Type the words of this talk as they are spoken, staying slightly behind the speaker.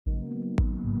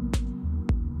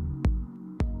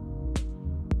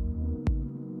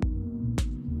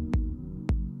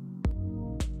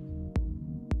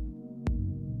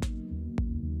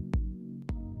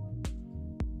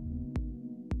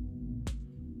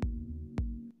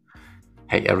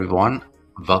Hey everyone,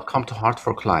 welcome to Hard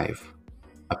Fork Live,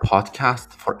 a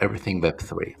podcast for everything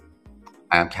Web3.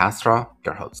 I am Castra,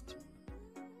 your host.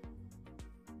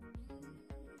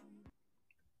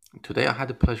 Today I had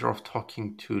the pleasure of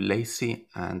talking to Lacey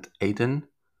and Aiden,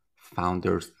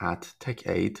 founders at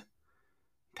TechAid.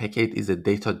 TechAid is a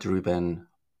data-driven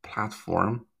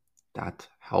platform that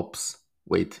helps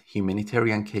with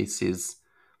humanitarian cases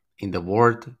in the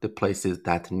world, the places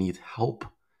that need help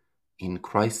in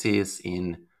crisis,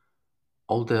 in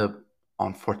all the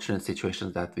unfortunate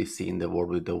situations that we see in the world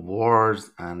with the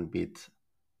wars and with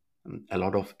a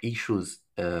lot of issues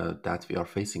that we are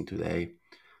facing today.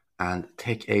 And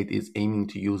TechAid is aiming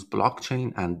to use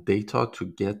blockchain and data to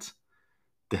get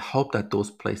the help that those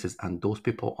places and those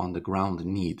people on the ground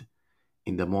need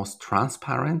in the most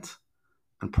transparent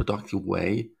and productive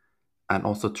way, and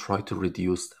also try to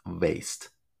reduce waste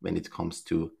when it comes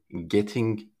to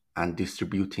getting and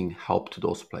distributing help to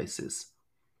those places.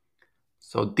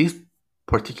 So this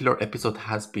particular episode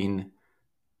has been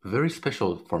very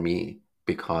special for me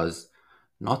because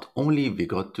not only we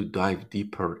got to dive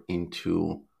deeper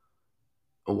into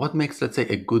what makes, let's say,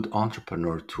 a good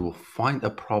entrepreneur to find a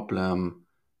problem,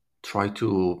 try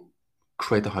to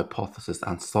create a hypothesis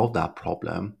and solve that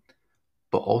problem,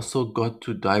 but also got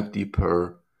to dive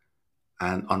deeper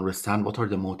and understand what are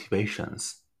the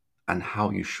motivations and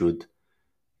how you should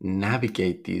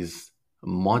navigate these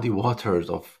muddy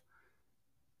waters of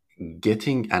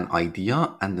getting an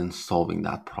idea and then solving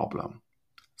that problem.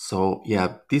 So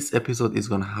yeah, this episode is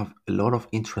going to have a lot of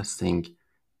interesting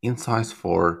insights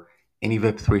for any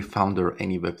Web3 founder,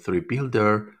 any Web3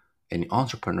 builder, any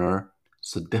entrepreneur.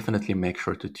 So definitely make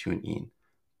sure to tune in.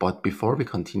 But before we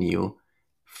continue,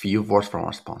 few words from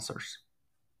our sponsors.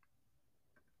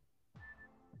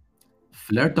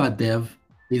 Flare.dev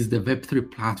is the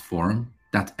Web3 platform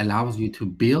that allows you to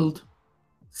build,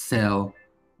 sell,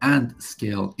 and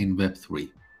scale in Web3.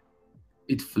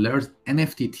 It flares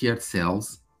NFT tiered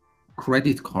sales,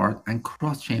 credit card, and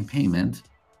cross-chain payment.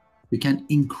 You can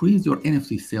increase your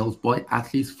NFT sales by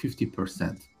at least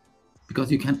 50%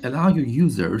 because you can allow your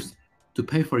users to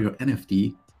pay for your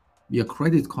NFT via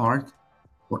credit card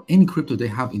or any crypto they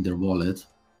have in their wallet,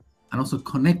 and also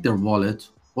connect their wallet,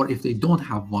 or if they don't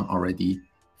have one already,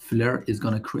 Flare is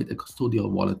going to create a custodial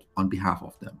wallet on behalf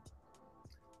of them.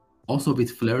 Also,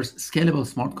 with Flare's scalable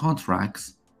smart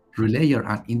contracts, relayer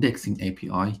and indexing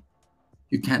API,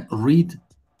 you can read,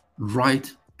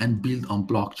 write, and build on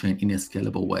blockchain in a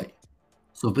scalable way.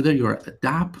 So whether you're a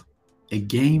DApp, a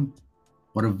game,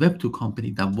 or a Web2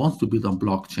 company that wants to build on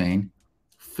blockchain,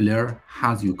 Flare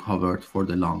has you covered for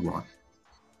the long run.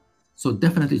 So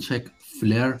definitely check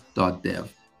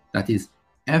flare.dev. That is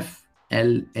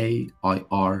FLAIR.dev.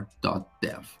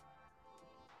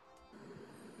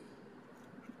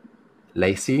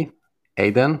 Lacey,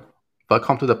 Aiden,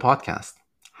 welcome to the podcast.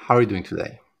 How are you doing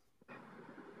today?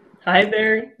 Hi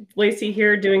there, Lacey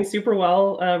here, doing super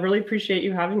well. Really appreciate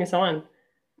you having us on.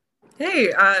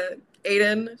 Hey,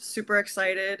 Aiden, super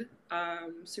excited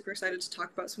to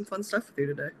talk about some fun stuff with you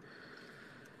today.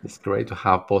 It's great to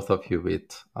have both of you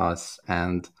with us.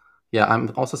 And yeah,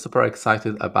 I'm also super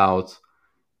excited about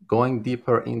going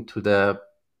deeper into the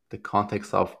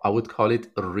context of, I would call it,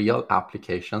 real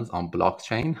applications on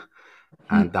blockchain.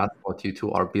 And that's what you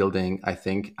two are building, I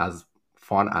think, as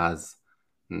fun as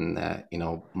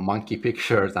monkey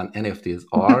pictures and NFTs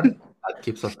are. That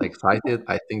keeps us excited.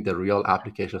 I think the real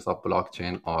applications of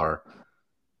blockchain are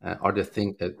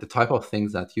the type of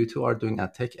things that you two are doing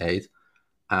at TechAid.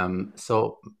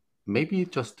 So maybe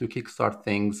just to kickstart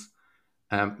things,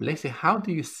 Lacey, how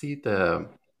do you see the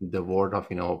world of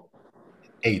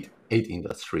aid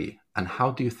industry, and how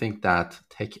do you think that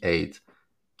TechAid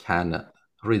can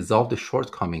resolve the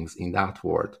shortcomings in that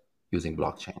world using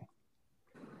blockchain?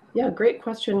 Yeah, great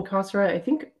question, Kasra. I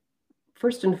think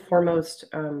first and foremost,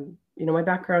 my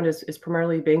background is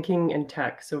primarily banking and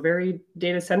tech, so very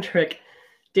data-centric,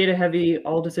 data-heavy,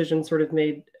 all decisions sort of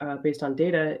made based on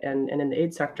data. And in the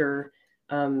aid sector,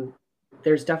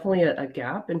 there's definitely a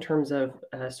gap in terms of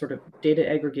sort of data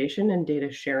aggregation and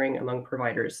data sharing among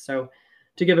providers. So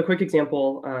to give a quick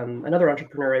example, another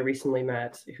entrepreneur I recently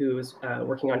met who's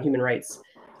working on human rights,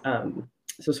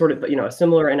 so sort of a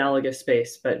similar analogous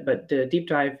space, but did a deep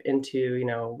dive into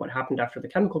what happened after the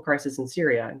chemical crisis in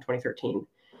Syria in 2013.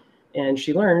 And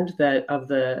she learned that of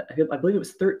the, I believe it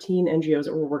was 13 NGOs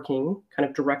that were working kind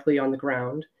of directly on the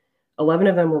ground, 11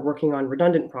 of them were working on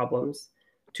redundant problems,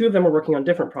 2 of them were working on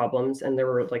different problems, and there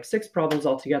were like 6 problems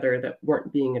altogether that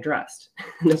weren't being addressed.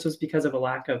 And this was because of a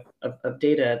lack of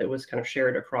data that was kind of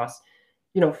shared across,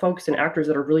 folks and actors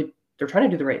that are really, they're trying to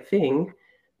do the right thing,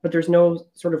 but there's no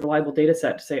sort of reliable data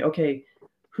set to say, okay,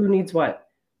 Who needs what?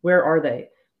 Where are they?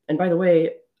 And by the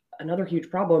way, another huge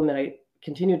problem that I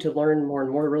continue to learn more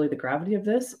and more, really the gravity of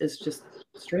this, is just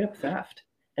straight up theft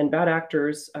and bad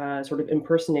actors sort of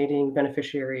impersonating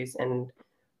beneficiaries and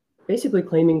basically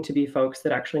claiming to be folks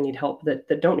that actually need help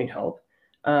that don't need help,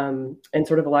 and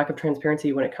sort of a lack of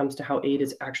transparency when it comes to how aid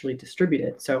is actually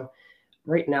distributed. So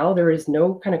right now, there is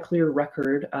no kind of clear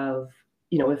record of,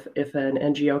 if an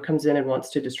NGO comes in and wants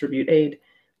to distribute aid,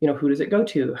 who does it go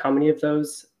to? How many of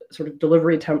those sort of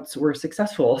delivery attempts were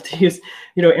successful? To use,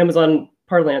 Amazon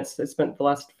parlance, I spent the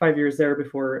last 5 years there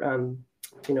before,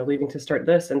 leaving to start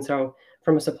this. And so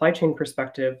from a supply chain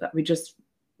perspective, that we just,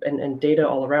 and data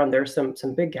all around, there's some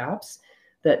big gaps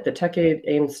that the TechAid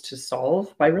aims to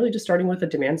solve by really just starting with a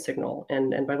demand signal,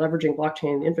 and by leveraging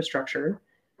blockchain infrastructure.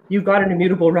 You've got an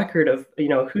immutable record of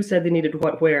who said they needed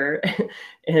what where,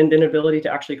 and an ability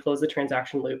to actually close the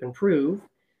transaction loop and prove,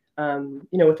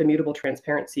 with immutable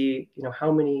transparency,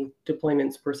 how many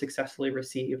deployments were successfully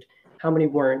received, how many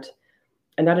weren't,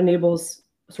 and that enables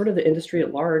sort of the industry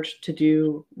at large to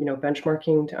do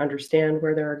benchmarking, to understand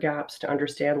where there are gaps, to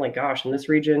understand, like, gosh, in this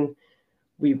region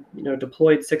we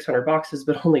deployed 600 boxes,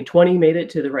 but only 20 made it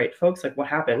to the right folks. Like, what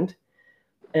happened?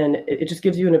 And it just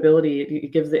gives you an ability.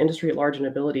 It gives the industry at large an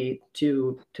ability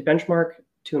to benchmark,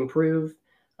 to improve,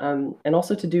 and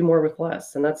also to do more with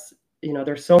less. And that's,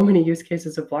 there's so many use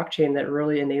cases of blockchain that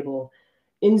really enable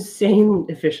insane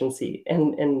efficiency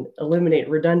and eliminate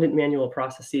redundant manual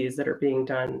processes that are being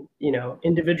done,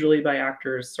 individually by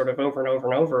actors sort of over and over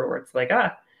and over, where it's like,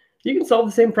 you can solve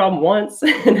the same problem once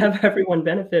and have everyone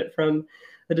benefit from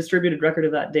the distributed record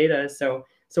of that data. So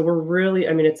we're really,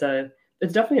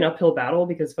 it's definitely an uphill battle,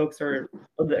 because folks are,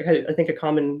 I think a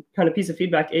common kind of piece of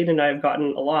feedback Aiden and I have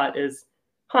gotten a lot is,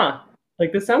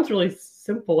 like, this sounds really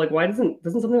simple. Like, why doesn't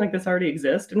something like this already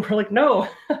exist? And we're like, no,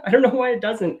 I don't know why it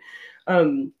doesn't.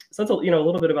 So that's a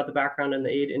little bit about the background in the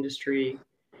aid industry,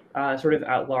 sort of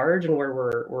at large, and where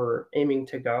we're aiming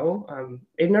to go. Aiden,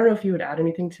 I don't know if you would add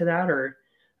anything to that, or.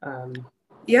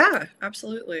 Yeah,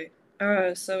 absolutely.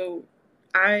 So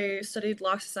I studied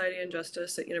law, society, and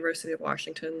justice at University of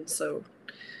Washington. So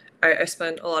I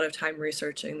spent a lot of time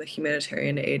researching the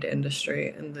humanitarian aid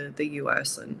industry in the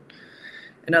U.S. and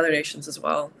other nations as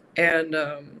well. And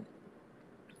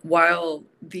while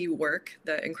the work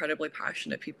that incredibly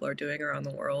passionate people are doing around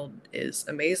the world is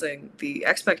amazing, the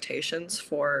expectations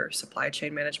for supply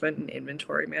chain management and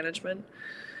inventory management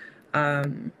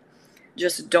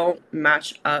just don't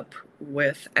match up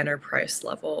with enterprise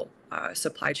level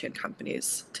supply chain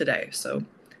companies today. So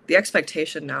the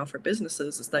expectation now for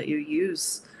businesses is that you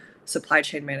use supply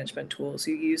chain management tools,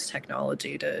 you use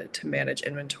technology to manage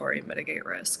inventory and mitigate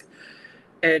risk.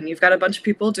 And you've got a bunch of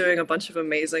people doing a bunch of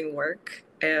amazing work,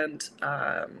 and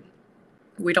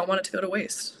we don't want it to go to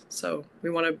waste. So we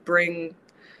want to bring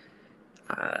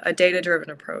a data-driven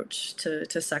approach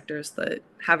to sectors that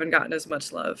haven't gotten as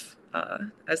much love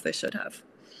as they should have.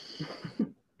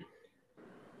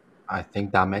 I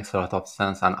think that makes a lot of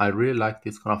sense, and I really like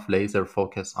this kind of laser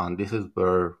focus on this is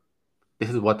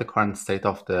what the current state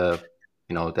of the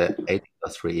aid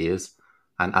industry is,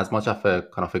 and as much of a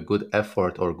kind of a good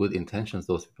effort or good intentions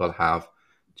those people have,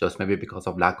 just maybe because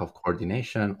of lack of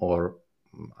coordination, or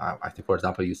I think, for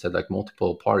example, you said like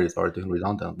multiple parties are doing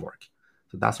redundant work,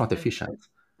 so that's not efficient.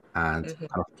 And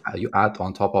kind of, you add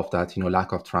on top of that,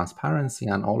 lack of transparency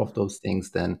and all of those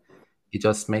things, then it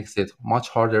just makes it much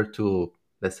harder to,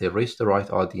 let's say, reach the right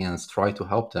audience, try to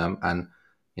help them, and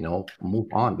move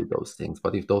on with those things.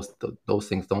 But if those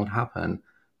things don't happen,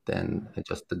 then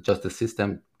just the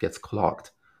system gets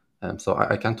clogged. So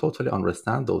I can totally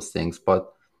understand those things,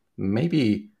 but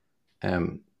maybe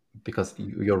because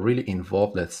you're really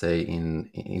involved, let's say,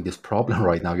 in this problem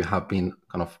right now, you have been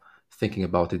kind of thinking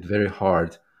about it very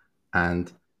hard.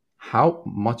 And how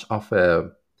much of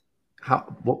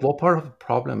what part of the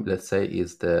problem, let's say,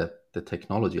 is the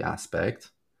technology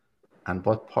aspect, and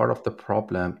what part of the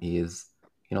problem is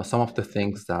some of the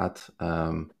things that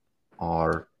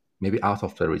are maybe out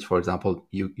of the reach? For example,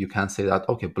 you can say that,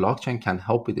 okay, blockchain can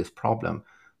help with this problem,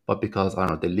 but because, I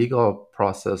don't know, the legal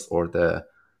process or the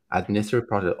administrative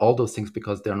process, all those things,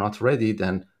 because they're not ready,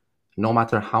 then no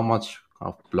matter how much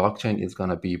kind of blockchain is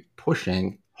going to be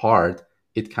pushing hard,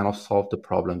 it cannot solve the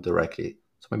problem directly.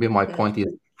 So maybe my point is,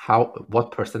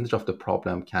 what percentage of the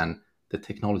problem can the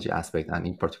technology aspect, and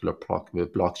in particular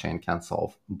blockchain, can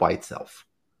solve by itself?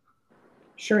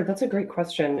 Sure, that's a great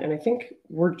question. And I think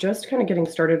we're just kind of getting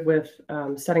started with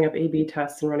setting up A/B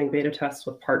tests and running beta tests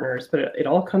with partners. But it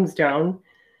all comes down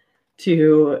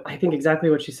to, I think, exactly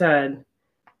what you said,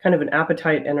 kind of an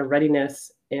appetite and a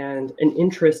readiness and an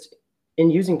interest in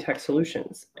using tech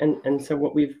solutions. And so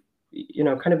what we've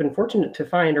kind of been fortunate to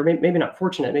find, or maybe not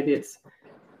fortunate, maybe it's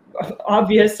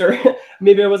obvious, or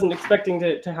maybe I wasn't expecting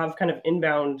to have kind of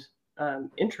inbound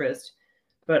interest,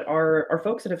 but our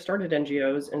folks that have started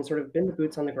NGOs and sort of been the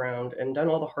boots on the ground and done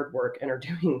all the hard work and are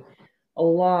doing a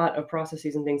lot of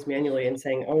processes and things manually and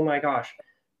saying, oh my gosh,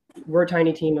 we're a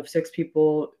tiny team of 6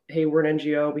 people. Hey, we're an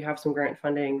NGO. We have some grant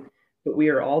funding, but we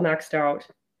are all maxed out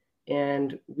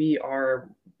and we are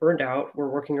burned out. We're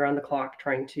working around the clock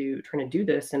trying to do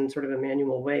this in sort of a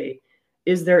manual way.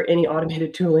 Is there any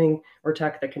automated tooling or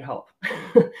tech that can help?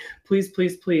 Please,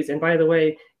 please, please. And by the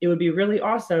way, it would be really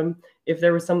awesome if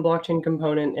there was some blockchain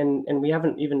component, and we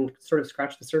haven't even sort of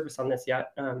scratched the surface on this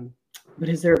yet. But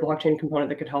is there a blockchain component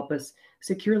that could help us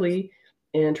securely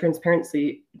and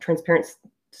transparently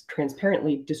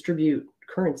distribute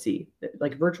currency,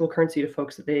 like virtual currency, to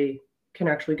folks that they can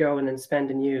actually go and then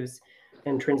spend and use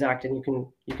and transact, and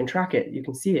you can track it, you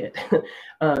can see it.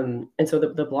 And so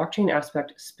the blockchain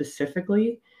aspect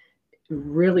specifically,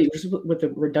 really just with the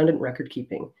redundant record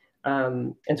keeping,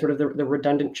 and sort of the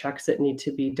redundant checks that need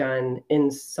to be done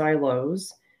in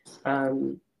silos, are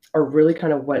really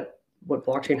kind of what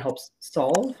blockchain helps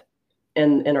solve.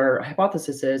 And our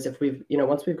hypothesis is, if we've,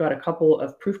 once we've got a couple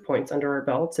of proof points under our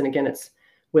belts, and again, it's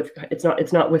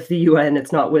not with the UN,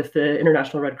 it's not with the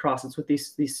International Red Cross, it's with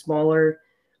these smaller,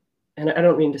 and I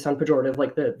don't mean to sound pejorative,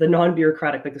 like the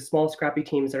non-bureaucratic, like the small scrappy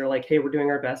teams that are like, hey, we're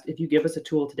doing our best. If you give us a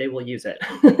tool today, we'll use it.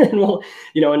 And we'll,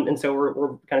 and so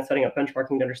we're kind of setting up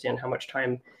benchmarking to understand how much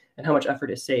time and how much effort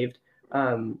is saved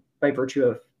by virtue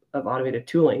of automated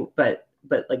tooling. But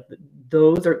like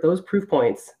those proof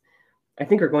points, I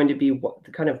think, are going to be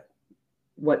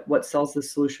what sells the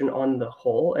solution on the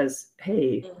whole, as,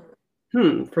 hey,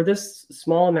 for this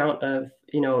small amount of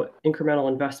incremental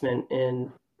investment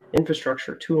in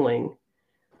infrastructure tooling,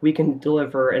 we can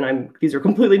deliver, and these are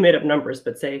completely made up numbers,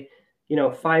 but say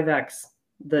 5x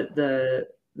the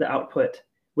output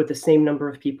with the same number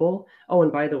of people. Oh,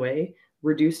 and by the way,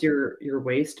 reduce your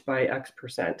waste by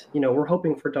X%. We're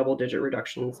hoping for double-digit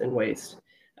reductions in waste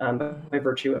by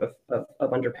virtue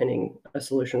of underpinning a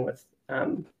solution with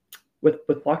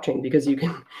blockchain, because you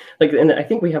can, like, and I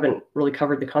think we haven't really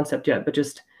covered the concept yet, but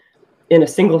just in a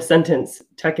single sentence,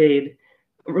 TechAid,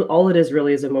 all it is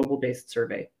really is a mobile-based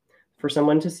survey for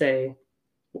someone to say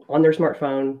on their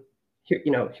smartphone,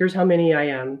 here's how many I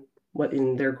am, what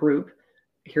in their group,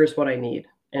 here's what I need.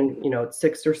 And, it's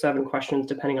 6 or 7 questions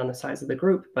depending on the size of the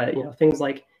group. But, things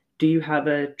like, do you have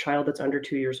a child that's under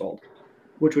 2 years old?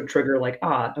 Which would trigger like,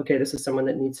 okay, this is someone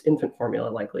that needs infant formula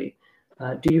likely.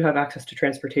 Do you have access to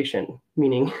transportation?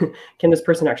 Meaning, can this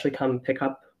person actually come pick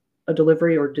up a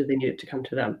delivery, or do they need it to come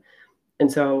to them?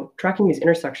 And so tracking these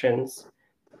intersections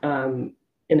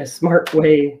in a smart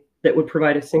way that would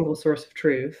provide a single source of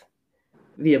truth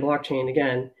via blockchain,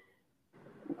 again,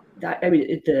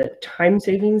 the time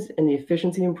savings and the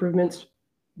efficiency improvements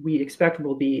we expect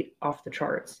will be off the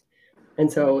charts.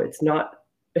 And so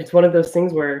it's one of those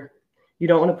things where you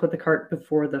don't want to put the cart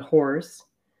before the horse,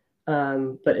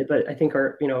 but I think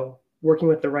working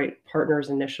with the right partners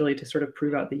initially to sort of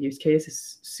prove out the use case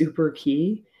is super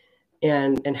key.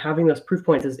 And having those proof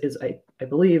points is I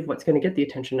believe what's going to get the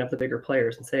attention of the bigger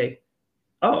players and say,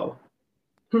 oh,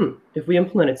 if we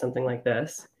implemented something like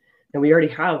this, and we already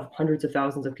have hundreds of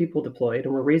thousands of people deployed,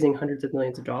 and we're raising hundreds of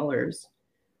millions of dollars,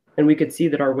 and we could see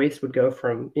that our waste would go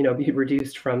from, be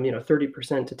reduced from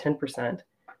 30% to 10%.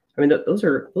 I mean, those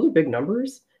are big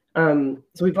numbers. So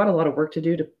we've got a lot of work to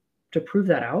do to prove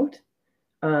that out.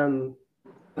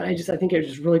 But I think it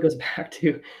just really goes back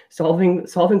to solving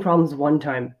problems one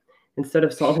time instead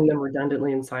of solving them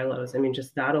redundantly in silos. I mean,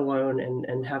 just that alone,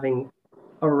 and having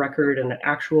a record and an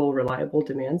actual reliable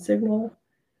demand signal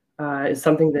is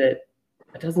something that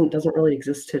doesn't really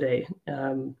exist today.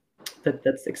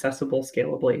 That's accessible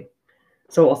scalably.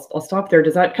 So I'll stop there.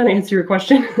 Does that kind of answer your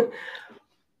question?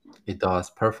 It does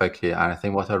perfectly. And I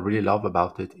think what I really love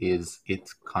about it is it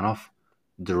kind of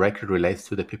directly relates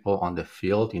to the people on the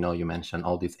field. You mentioned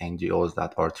all these NGOs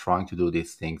that are trying to do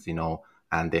these things,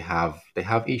 and they have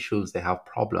issues, they have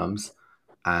problems,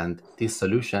 and this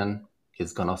solution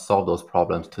is going to solve those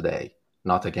problems today.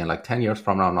 Not again, like 10 years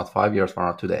from now, not 5 years from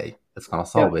now, today. It's going to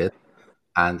solve it.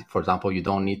 And for example, you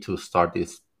don't need to start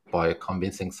this by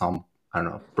convincing some,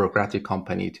 bureaucratic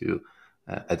company to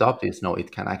adopt this. No,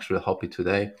 it can actually help you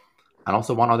today. And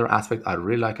also one other aspect I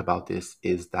really like about this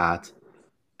is that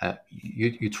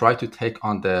you try to take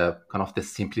on the kind of the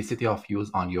simplicity of use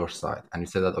on your side. And you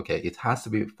say that, okay, it has to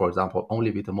be, for example,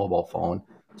 only with a mobile phone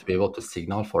to be able to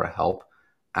signal for a help.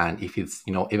 And if it's,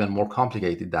 even more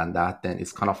complicated than that, then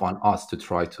it's kind of on us to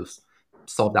try to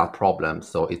solve that problem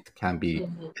so it can be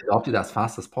adopted as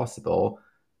fast as possible.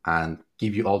 and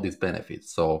give you all these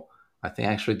benefits. So I think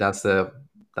actually that's a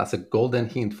golden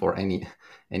hint for any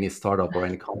startup or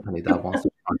any company that wants to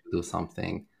try to do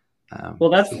something. Well,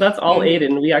 that's all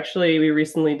Aiden. We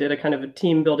recently did a kind of a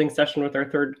team building session with our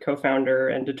third co-founder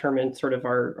and determined sort of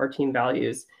our team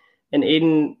values. And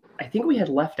Aiden, I think we had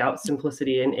left out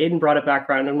simplicity, and Aiden brought it back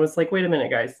around and was like, wait a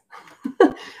minute, guys.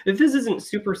 If this isn't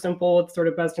super simple, it's sort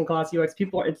of best in class UX,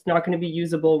 it's not going to be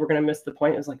usable. We're going to miss the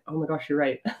point. It was like, oh my gosh, you're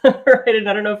right. Right. And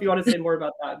I don't know if you want to say more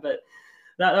about that, but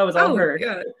that was all her.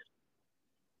 Yeah.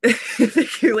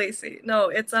 Thank you, Lacey. No,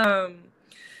 it's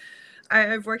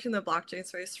I've worked in the blockchain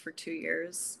space for 2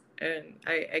 years, and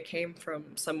I came from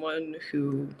someone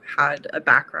who had a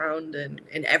background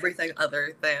in everything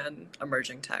other than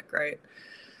emerging tech, right?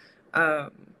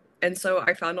 And so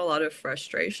I found a lot of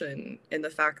frustration in the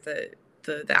fact that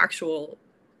the actual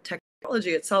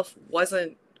technology itself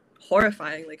wasn't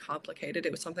horrifyingly complicated.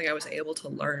 It was something I was able to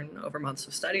learn over months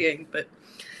of studying, but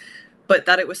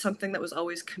that it was something that was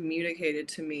always communicated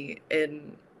to me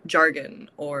in jargon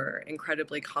or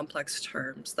incredibly complex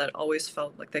terms that always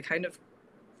felt like they kind of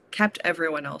kept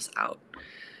everyone else out.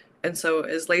 And so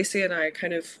as Lacey and I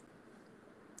kind of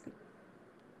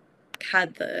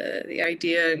had the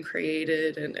idea and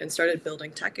created and started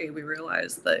building TechAid, we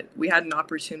realized that we had an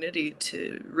opportunity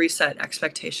to reset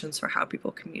expectations for how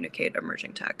people communicate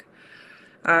emerging tech.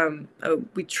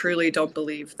 We truly don't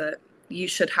believe that you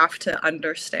should have to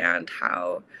understand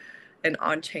how an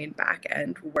on-chain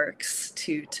backend works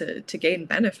to gain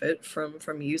benefit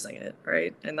from using it,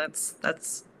 right? And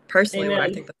that's personally Amen. What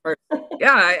I think the first.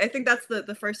 Yeah, I think that's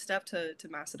the first step to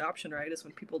mass adoption, right? Is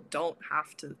when people don't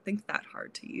have to think that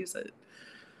hard to use it.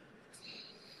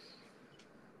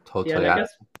 Totally. Yeah, and I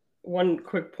guess one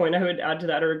quick point I would add to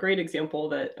that, or a great example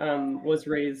that was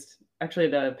raised, actually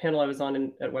the panel I was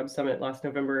on at Web Summit last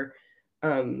November,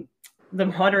 the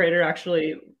moderator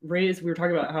actually raised, we were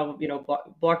talking about how,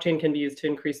 blockchain can be used to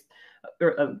increase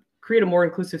or create a more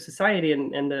inclusive society.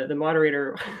 And the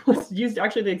moderator used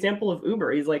actually the example of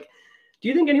Uber. He's like, do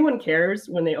you think anyone cares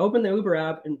when they open the Uber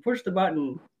app and push the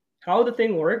button how the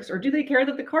thing works? Or do they care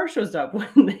that the car shows up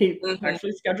when they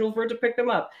actually schedule for it to pick them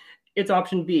up? It's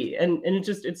option B. And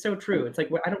it's so true. It's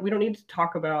like, we don't need to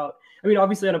talk about,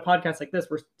 obviously on a podcast like this,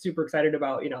 we're super excited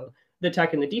about, the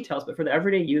tech and the details, but for the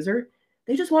everyday user,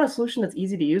 they just want a solution that's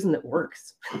easy to use and that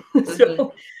works.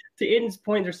 So to Aiden's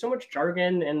point, there's so much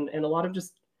jargon and a lot of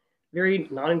just very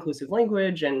non-inclusive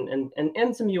language and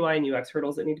some UI and UX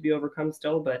hurdles that need to be overcome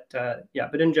still. But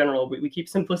but in general, we keep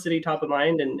simplicity top of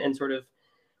mind and sort of,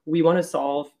 we want to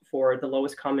solve for the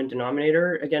lowest common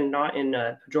denominator. Again, not in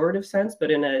a pejorative sense,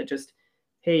 but in a just,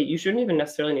 hey, you shouldn't even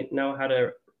necessarily need to know how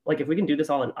to, like, if we can do this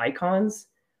all in icons,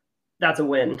 that's a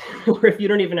win. Or if you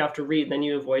don't even have to read, then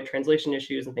you avoid translation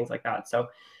issues and things like that. So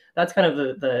that's kind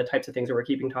of the types of things that we're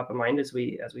keeping top of mind as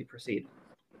we proceed.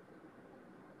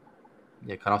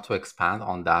 Yeah, kind of to expand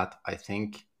on that, I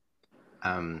think,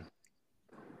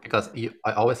 because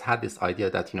I always had this idea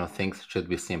that, things should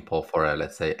be simple for a,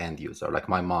 let's say, end user, like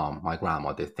my mom, my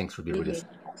grandma, things should be really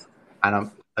simple. And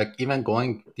I'm like, even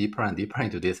going deeper and deeper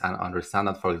into this and understand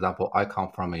that, for example, I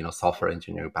come from a, software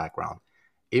engineering background.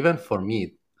 Even for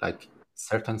me, like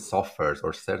certain softwares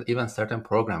or even certain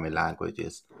programming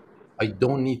languages, I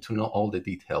don't need to know all the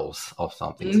details of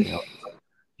something. So,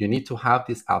 you need to have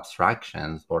these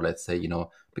abstractions, or let's say,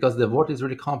 because the world is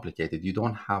really complicated. You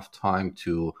don't have time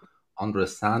to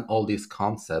understand all these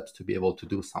concepts to be able to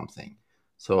do something.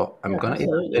 So I'm going to say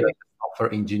that the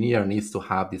software engineer needs to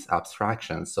have these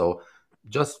abstractions. So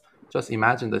just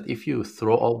imagine that if you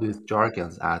throw all these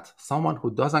jargons at someone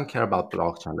who doesn't care about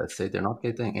blockchain, let's say they're not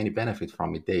getting any benefit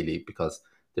from it daily because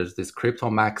there's this crypto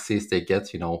maxis, they get,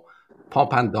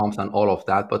 pump and dumps and all of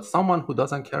that. But someone who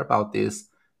doesn't care about this,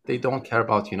 they don't care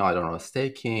about, I don't know,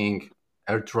 staking,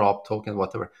 airdrop, token,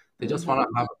 whatever. They just want to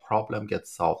have a problem get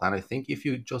solved. And I think if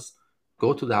you just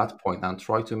go to that point and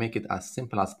try to make it as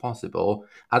simple as possible,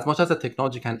 as much as the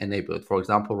technology can enable it. For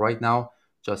example, right now,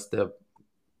 just the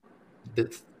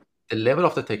level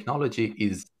of the technology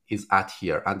is at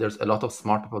here, and there's a lot of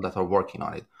smart people that are working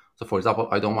on it. So for example,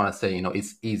 I don't want to say,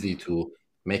 it's easy to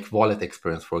make wallet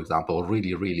experience, for example,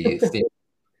 really, really simple,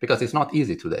 because it's not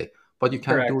easy today. But you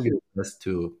can do your best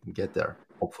to get there,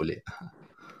 hopefully.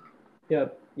 Yeah.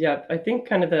 I think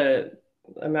kind of a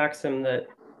maxim that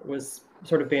was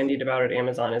sort of bandied about at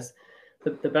Amazon is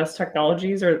the best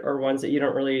technologies are ones that you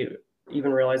don't really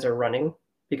even realize are running,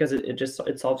 because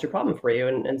it solves your problem for you.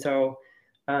 And so,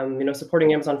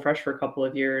 supporting Amazon Fresh for a couple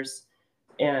of years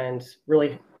and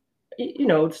really,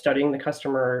 studying the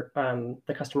customer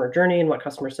journey and what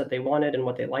customers said they wanted and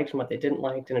what they liked and what they didn't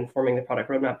like, and informing the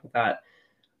product roadmap with that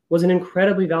was an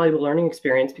incredibly valuable learning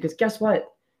experience, because guess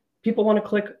what? People want to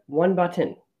click one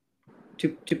button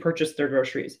to purchase their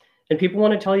groceries. And people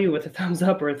want to tell you with a thumbs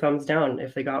up or a thumbs down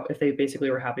if they basically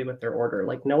were happy with their order.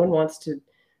 Like, no one wants to,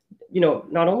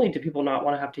 not only do people not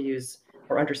want to have to use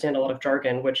or understand a lot of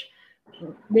jargon, which,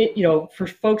 for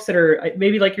folks that are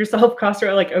maybe like yourself,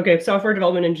 Costa, like, okay, software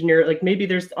development engineer, like maybe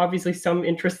there's obviously some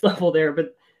interest level there,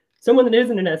 but someone that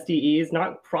isn't an SDE is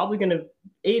not probably going to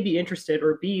be interested,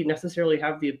 or B, necessarily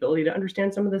have the ability to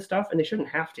understand some of this stuff, and they shouldn't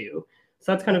have to.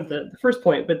 So that's kind of the first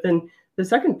point. But then the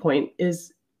second point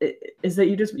is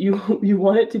that you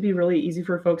want it to be really easy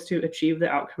for folks to achieve the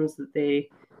outcomes that they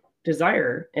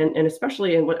desire, and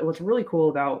especially, and what's really cool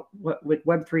about with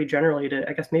Web3 generally, to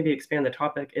I guess maybe expand the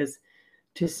topic, is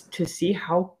to see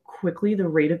how quickly the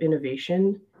rate of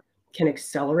innovation can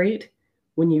accelerate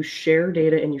when you share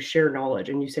data and you share knowledge,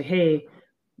 and you say, hey,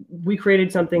 we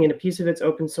created something and a piece of it's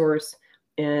open source,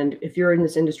 and if you're in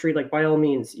this industry, like, by all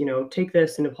means, take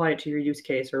this and apply it to your use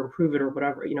case or improve it or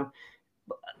whatever.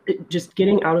 Just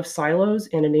getting out of silos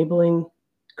and enabling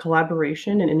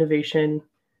collaboration and innovation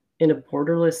in a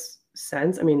borderless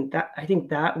sense. I mean, I think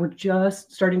that we're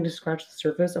just starting to scratch the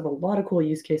surface of a lot of cool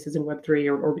use cases in Web3,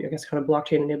 or I guess kind of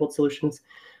blockchain enabled solutions,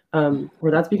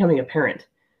 where that's becoming apparent.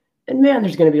 And man,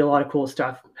 there's going to be a lot of cool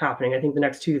stuff happening, I think, the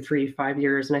next 2, 3, 5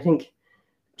 years. And I think,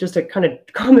 just to kind of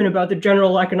comment about the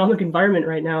general economic environment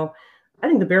right now, I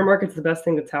think the bear market's the best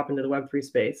thing that's happened to the Web3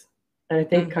 space. And I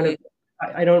think kind of,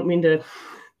 I don't mean to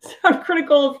sound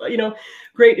critical of,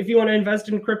 great, if you want to invest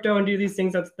in crypto and do these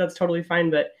things, that's totally fine.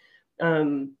 But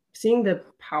seeing the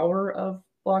power of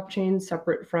blockchain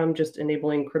separate from just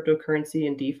enabling cryptocurrency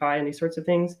and DeFi and these sorts of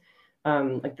things,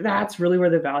 like, that's really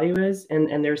where the value is.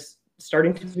 And there's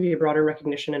starting to be a broader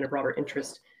recognition and a broader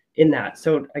interest in that.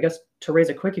 So I guess, to raise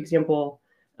a quick example,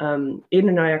 Aiden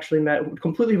and I actually met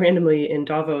completely randomly in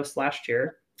Davos last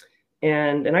year.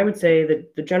 And I would say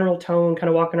that the general tone, kind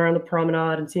of walking around the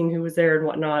promenade and seeing who was there and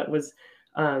whatnot, was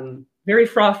very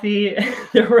frothy.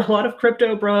 There were a lot of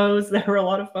crypto bros. There were a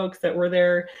lot of folks that were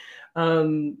there,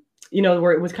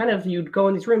 where it was kind of, you'd go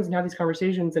in these rooms and have these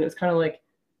conversations, and it was kind of like,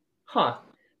 I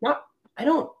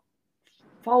don't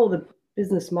follow the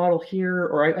business model here,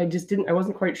 or I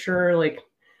wasn't quite sure, like,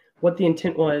 what the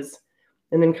intent was.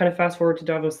 And then kind of fast forward to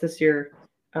Davos this year,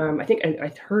 I think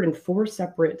I heard in 4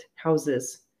 separate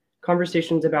houses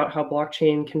conversations about how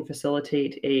blockchain can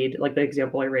facilitate aid, like the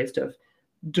example I raised of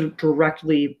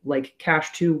directly, like,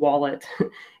 cash to wallet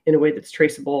in a way that's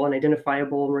traceable and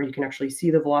identifiable, and where you can actually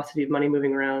see the velocity of money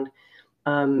moving around.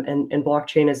 And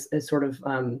blockchain is sort of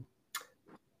an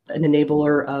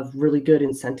enabler of really good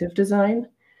incentive design.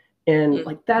 And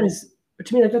like, that is,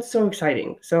 to me, like, that's so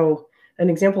exciting. So an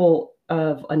example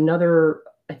of another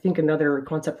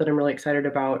concept that I'm really excited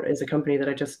about is a company that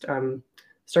I just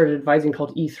started advising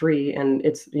called E3, and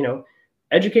it's,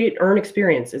 educate, earn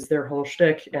experience is their whole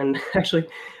shtick. And actually,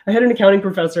 I had an accounting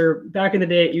professor back in the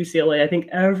day at UCLA. I think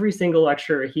every single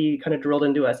lecture he kind of drilled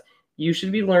into us, you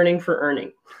should be learning for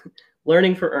earning.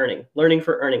 Learning for earning, learning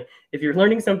for earning. If you're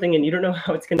learning something and you don't know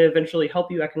how it's going to eventually help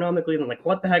you economically, then, like,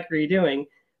 what the heck are you doing?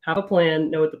 Have a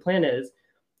plan, know what the plan is.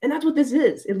 And that's what this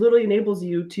is. It literally enables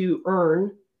you to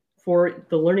earn for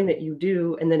the learning that you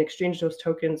do, and then exchange those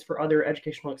tokens for other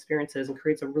educational experiences, and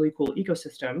creates a really cool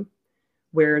ecosystem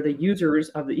where the users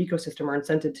of the ecosystem are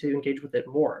incented to engage with it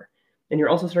more. And you're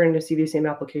also starting to see these same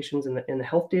applications in the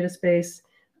health data space.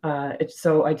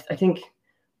 So I think,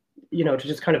 to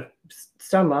just kind of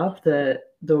sum up the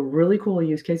really cool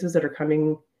use cases that are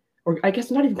coming, or I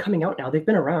guess not even coming out now, they've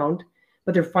been around,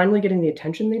 but they're finally getting the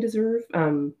attention they deserve.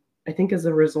 I think as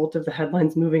a result of the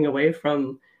headlines moving away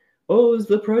from, oh, is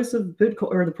the price of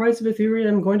Bitcoin or the price of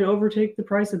Ethereum going to overtake the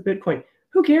price of Bitcoin?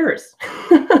 Who cares?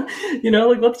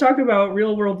 Like, let's talk about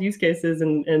real world use cases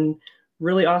and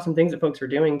really awesome things that folks are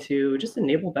doing to just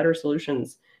enable better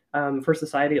solutions for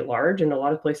society at large, in a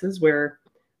lot of places where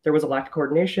there was a lack of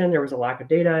coordination, there was a lack of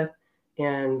data,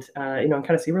 and and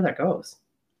kind of see where that goes.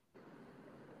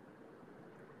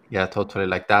 Yeah, totally.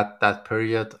 Like, that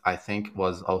period, I think,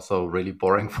 was also really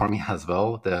boring for me as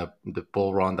well. The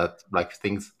bull run, that, like,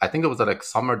 things, I think it was like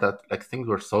summer, that, like, things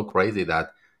were so crazy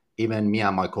that even me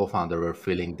and my co-founder were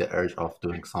feeling the urge of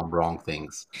doing some wrong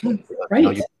things.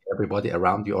 Right. Everybody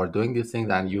around you are doing these things,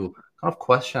 and you kind of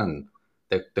question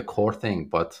the core thing.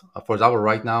 But for example,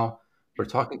 right now we're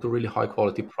talking to really high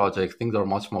quality projects. Things are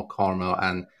much more calmer,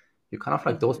 and you kind of,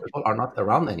 like, those people are not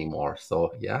around anymore.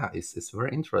 So yeah, it's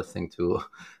very interesting to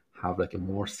have, like, a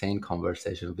more sane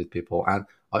conversation with people. And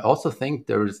I also think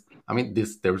there's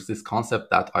this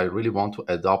concept that I really want to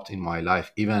adopt in my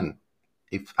life, even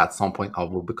if at some point I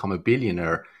will become a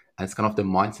billionaire. And it's kind of the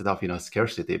mindset of,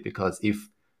 scarcity. Because if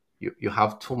you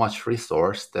have too much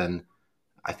resource, then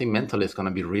I think mentally it's going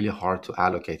to be really hard to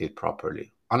allocate it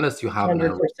properly unless you have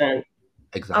 100%.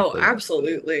 Exactly. Oh,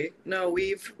 absolutely. No,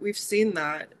 we've seen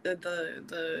that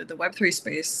the Web3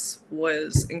 space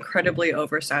was incredibly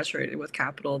oversaturated with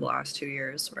capital the last 2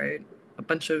 years, right? A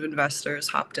bunch of investors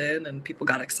hopped in and people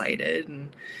got excited,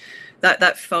 and that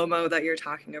FOMO that you're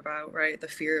talking about, right? The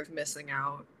fear of missing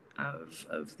out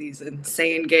of these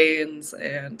insane gains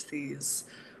and these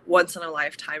once in a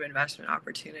lifetime investment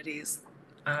opportunities.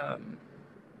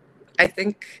 I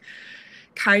think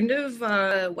kind of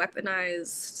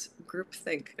weaponized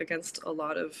groupthink against a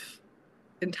lot of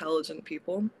intelligent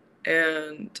people.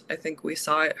 And I think we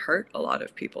saw it hurt a lot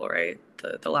of people, right?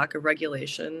 The lack of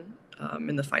regulation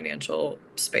in the financial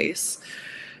space,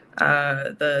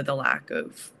 the lack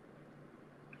of,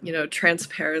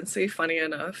 transparency, funny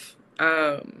enough.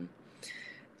 And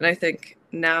I think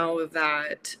now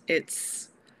that it's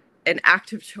an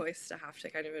active choice to have to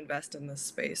kind of invest in this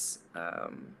space,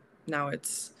 now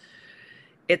it's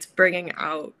bringing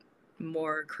out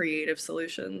more creative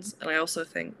solutions, and I also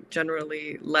think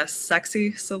generally less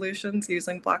sexy solutions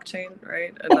using blockchain,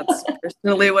 right? And that's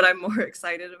personally what I'm more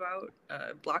excited about.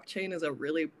 Blockchain is a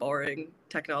really boring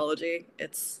technology.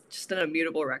 It's just an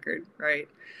immutable record, right?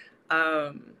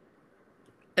 And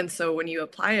so when you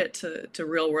apply it to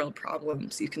real world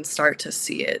problems, you can start to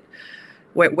see it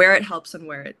where it helps and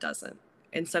where it doesn't,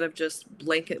 instead of just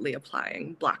blanketly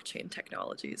applying blockchain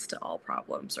technologies to all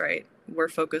problems, right? We're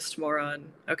focused more on,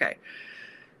 okay,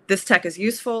 this tech is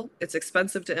useful, it's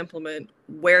expensive to implement,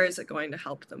 where is it going to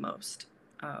help the most?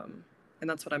 And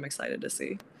that's what I'm excited to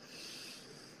see.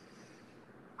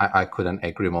 I couldn't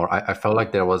agree more. I felt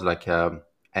like there was like a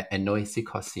noisy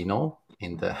casino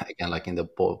in the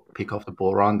peak of the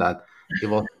bull run, that it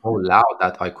was so loud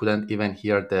that I couldn't even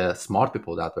hear the smart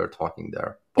people that were talking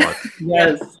there. But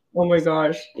yes, oh my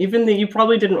gosh, even you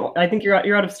probably didn't. I think you're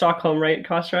out of Stockholm, right,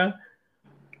 Kasra?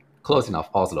 Close enough,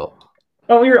 Oslo.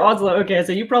 Oh, you're Oslo. Okay,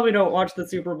 so you probably don't watch the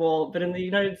Super Bowl, but in the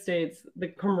United States, the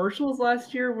commercials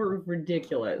last year were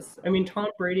ridiculous. I mean, Tom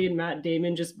Brady and Matt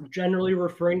Damon just generally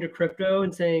referring to crypto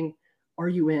and saying, "Are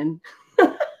you in?"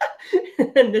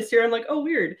 And this year, I'm like, "Oh,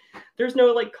 weird. There's no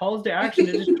like calls to action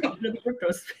to just jump into the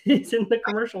crypto space in the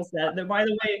commercial set." That, by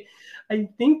the way, I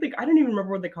think I don't even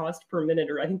remember what they cost per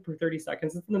minute, or I think per 30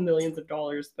 seconds. It's in the millions of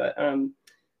dollars. But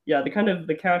yeah,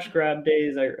 the cash grab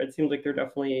days, it seems like they're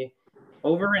definitely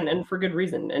over, and for good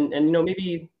reason. And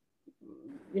maybe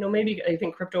I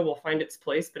think crypto will find its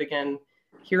place, but again,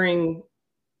 hearing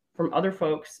from other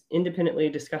folks independently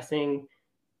discussing,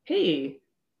 hey,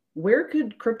 where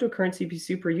could cryptocurrency be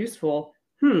super useful?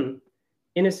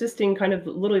 In assisting kind of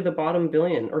literally the bottom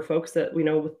billion, or folks that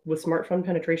with smartphone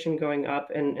penetration going up,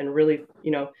 and really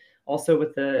also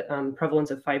with the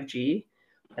prevalence of 5G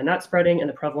and that spreading, and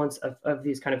the prevalence of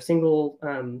these kind of single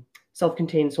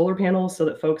self-contained solar panels, so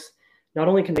that folks not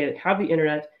only can they have the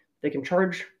internet, they can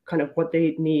charge kind of what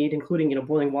they need, including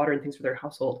boiling water and things for their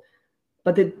household.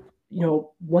 But that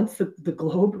once the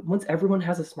globe, once everyone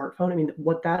has a smartphone, I mean,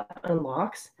 what that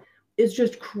unlocks is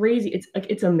just crazy.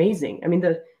 It's amazing. I mean,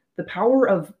 the power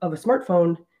of a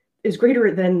smartphone is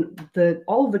greater than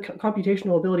all of the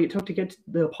computational ability it took to get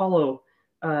the Apollo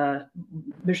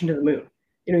mission to the moon.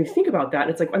 You think about that, and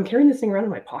it's like, I'm carrying this thing around in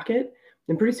my pocket,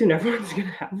 and pretty soon everyone's gonna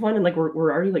have one, and like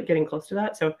we're already like getting close to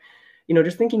that. So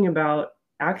just thinking about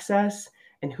access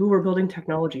and who we're building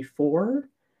technology for,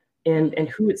 and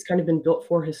who it's kind of been built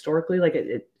for historically, like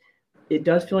it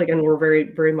does feel like, and we're very,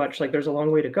 very much like there's a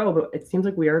long way to go, but it seems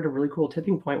like we are at a really cool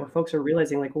tipping point where folks are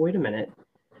realizing, like, well, wait a minute,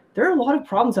 there are a lot of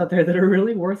problems out there that are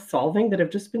really worth solving that have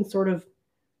just been sort of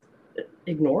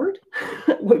ignored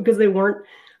because they weren't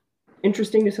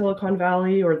interesting to Silicon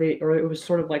Valley, or it was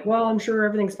sort of like, well, I'm sure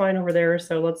everything's fine over there,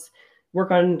 so let's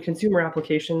work on consumer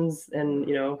applications. And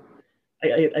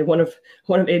one of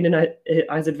Aiden and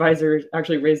I's advisors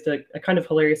actually raised a kind of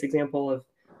hilarious example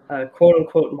of quote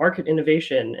unquote market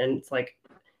innovation. And it's like,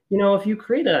 if you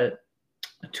create a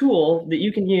tool that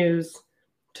you can use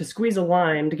to squeeze a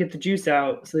lime to get the juice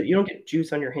out so that you don't get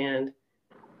juice on your hand,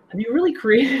 have you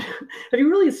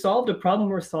really solved a problem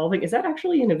worth solving? Is that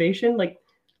actually innovation? Like,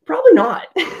 probably not.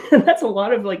 And that's a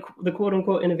lot of like the quote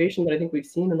unquote innovation that I think we've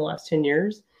seen in the last 10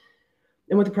 years.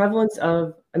 And with the prevalence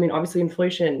of, I mean, obviously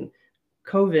inflation,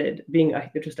 COVID being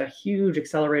just a huge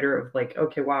accelerator of like,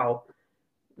 okay, wow,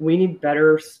 we need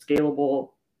better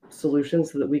scalable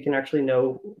solutions so that we can actually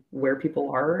know where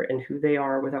people are and who they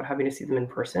are without having to see them in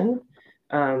person.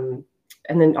 And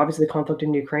then obviously the conflict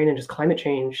in Ukraine and just climate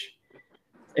change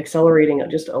accelerating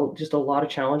just a lot of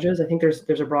challenges. I think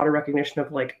there's a broader recognition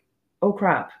of like, oh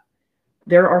crap,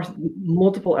 there are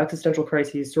multiple existential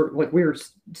crises, sort of like we were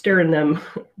staring them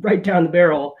right down the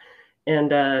barrel. And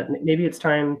maybe it's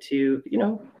time to,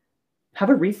 have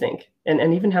a rethink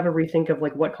and even have a rethink of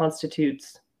like what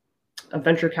constitutes a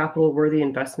venture capital worthy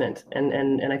investment.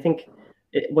 And I think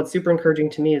what's super encouraging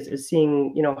to me is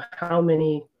seeing, how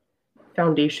many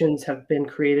foundations have been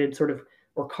created sort of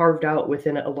or carved out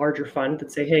within a larger fund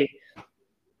that say, hey,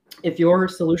 if your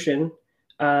solution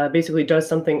basically does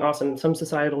something awesome, some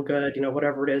societal good,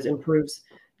 whatever it is, improves,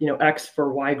 X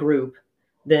for Y group,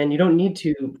 then you don't need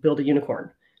to build a unicorn.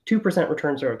 2%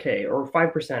 returns are okay, or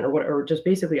 5%, or what, or just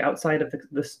basically outside of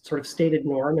the sort of stated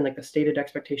norm and like the stated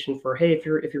expectation for, hey, if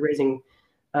you're raising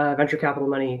venture capital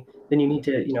money, then you need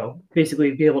to,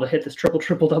 basically be able to hit this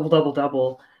triple,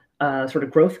 double sort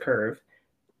of growth curve.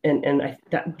 And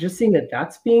that just seeing that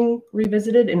that's being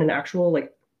revisited in an actual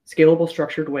like scalable,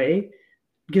 structured way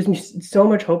gives me so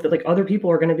much hope that like other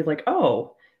people are going to be like,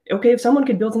 oh, okay, if someone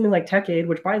could build something like TechAid,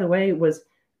 which by the way was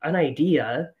an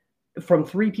idea from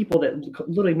 3 people that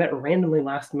literally met randomly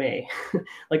last May,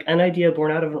 like an idea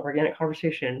born out of an organic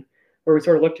conversation where we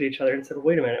sort of looked at each other and said,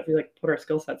 wait a minute, if we like put our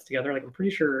skill sets together, like I'm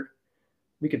pretty sure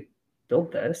we could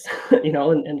build this,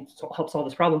 and help solve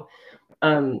this problem.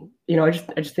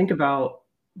 I just think about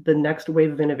the next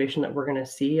wave of innovation that we're going to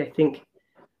see. I think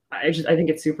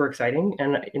it's super exciting,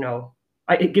 and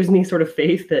it gives me sort of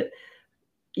faith that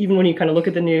even when you kind of look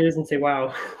at the news and say,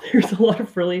 wow, there's a lot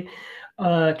of really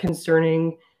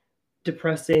concerning,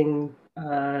 depressing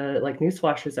like news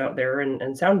flashes out there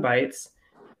and sound bites,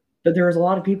 but there's a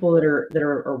lot of people that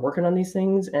are working on these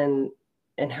things and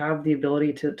have the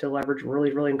ability to leverage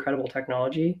really, really incredible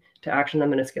technology to action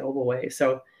them in a scalable way.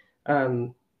 So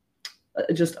I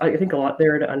think a lot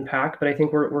there to unpack, but I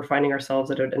think we're finding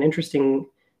ourselves at an interesting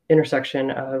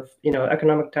intersection of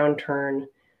economic downturn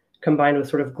combined with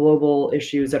sort of global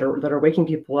issues that are waking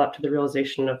people up to the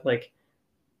realization of like,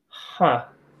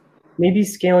 maybe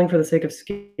scaling for the sake of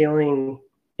scaling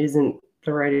isn't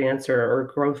the right answer, or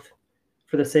growth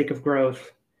for the sake of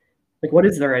growth. Like, what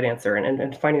is the right answer,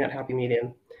 and finding that happy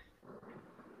medium.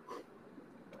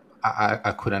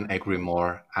 I couldn't agree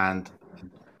more. And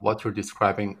what you're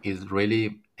describing is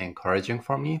really encouraging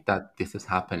for me that this is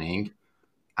happening.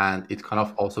 And it kind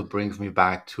of also brings me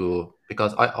back to,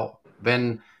 because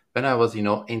when I was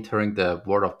entering the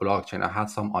world of blockchain, I had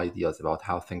some ideas about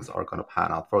how things are going to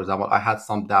pan out. For example, I had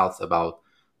some doubts about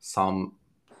some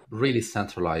really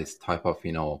centralized type of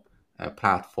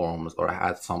platforms, or I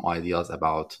had some ideas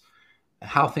about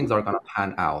how things are going to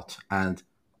pan out. And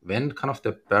when kind of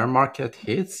the bear market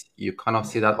hits, you kind of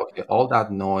see that, okay, all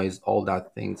that noise, all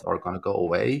that things are going to go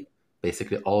away.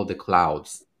 Basically, all the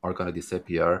clouds are going to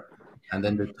disappear, and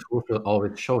then the truth will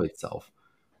always show itself.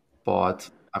 But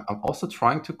I'm also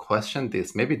trying to question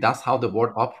this. Maybe that's how the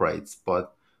world operates.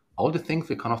 But all the things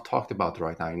we kind of talked about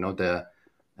right now, the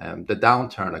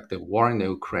downturn, like the war in the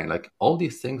Ukraine, like all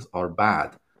these things are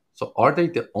bad. So are they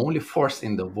the only force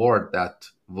in the world that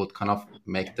would kind of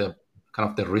make the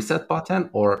reset button,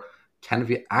 or can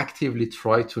we actively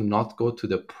try to not go to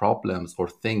the problems or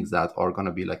things that are going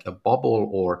to be like a bubble,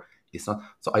 or it's not?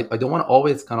 So I don't want to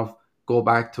always kind of go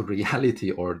back to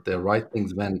reality or the right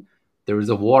things when there is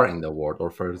a war in the world, or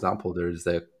for example, there is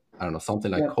I don't know,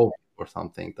 something like COVID or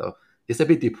something. Though it's a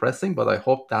bit depressing, but I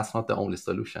hope that's not the only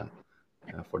solution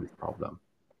for this problem.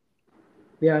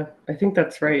 Yeah, I think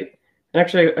that's right. And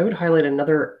actually, I would highlight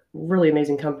another really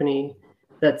amazing company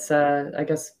that's, I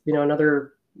guess,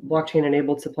 another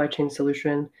blockchain-enabled supply chain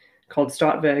solution called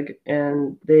Stotveg,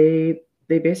 and they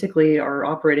basically are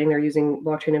operating. They're using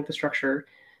blockchain infrastructure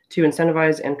to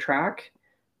incentivize and track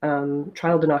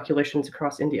child inoculations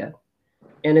across India,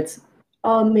 and it's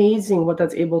amazing what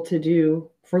that's able to do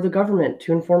for the government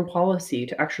to inform policy,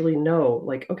 to actually know,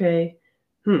 like, okay,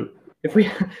 if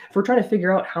we're trying to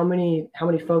figure out how many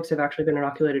folks have actually been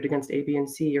inoculated against A, B, and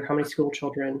C, or how many school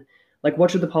children, like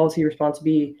what should the policy response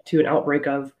be to an outbreak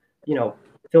of,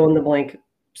 fill in the blank,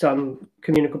 some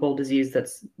communicable disease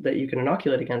that you can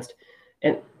inoculate against,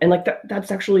 and like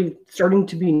that's actually starting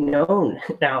to be known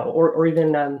now, or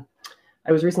even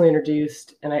I was recently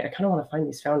introduced, and I kind of want to find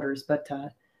these founders, but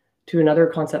to another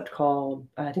concept called,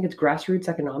 I think it's grassroots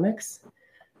economics.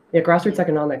 Yeah, grassroots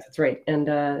economics, that's right.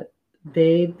 And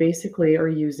they basically are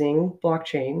using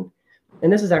blockchain.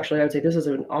 And this is actually, I would say this is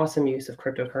an awesome use of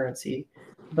cryptocurrency,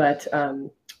 but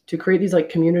to create these like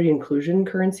community inclusion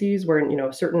currencies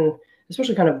where, certain,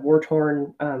 especially kind of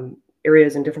war-torn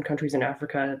areas in different countries in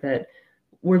Africa that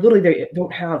where literally they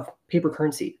don't have paper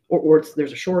currency, or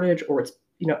there's a shortage, or it's,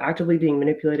 actively being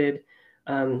manipulated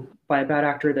by a bad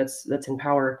actor that's in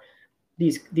power.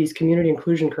 these community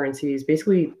inclusion currencies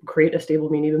basically create a stable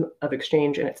medium of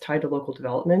exchange, and it's tied to local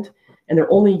development, and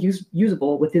they're only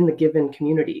usable within the given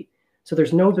community. So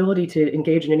there's no ability to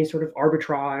engage in any sort of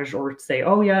arbitrage or say,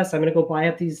 oh yes, I'm going to go buy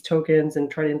up these tokens and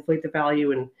try to inflate the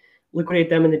value and liquidate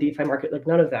them in the DeFi market. Like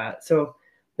none of that. So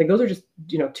like those are just,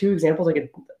 you know, two examples. I could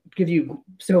give you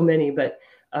so many, but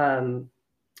of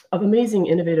amazing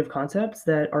innovative concepts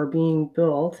that are being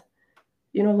built,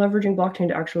 you know, leveraging blockchain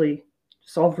to actually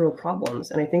solve real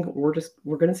problems. And I think we're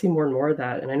going to see more and more of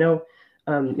that. And I know,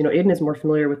 you know, Aiden is more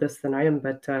familiar with this than I am,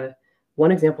 but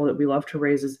one example that we love to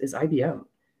raise is IBM.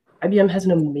 IBM has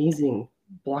an amazing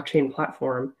blockchain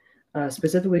platform,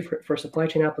 specifically for supply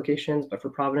chain applications, but for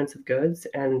provenance of goods,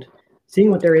 and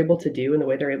seeing what they're able to do and the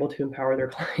way they're able to empower their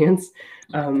clients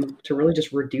to really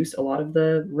just reduce a lot of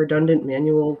the redundant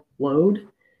manual load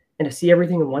and to see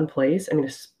everything in one place. I mean,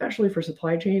 especially for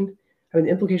supply chain, I mean,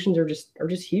 the implications are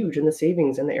just huge, and the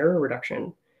savings and the error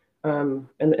reduction, and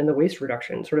the waste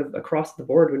reduction, sort of across the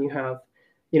board. When you have,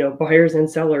 you know, buyers and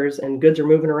sellers, and goods are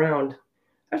moving around,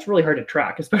 that's really hard to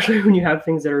track, especially when you have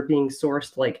things that are being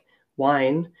sourced like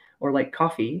wine or like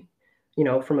coffee, you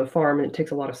know, from a farm, and it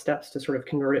takes a lot of steps to sort of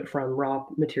convert it from raw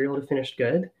material to finished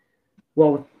good.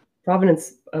 Well, with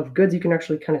provenance of goods, you can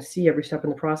actually kind of see every step in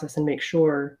the process and make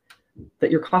sure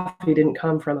that your coffee didn't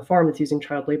come from a farm that's using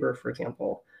child labor, for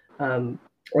example.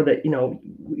 Or that, you know,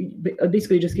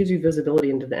 basically just gives you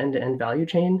visibility into the end-to-end value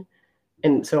chain.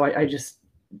 And so I just,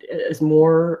 as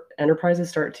more enterprises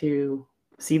start to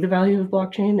see the value of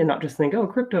blockchain and not just think, oh,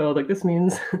 crypto, like this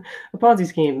means a Ponzi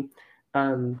scheme.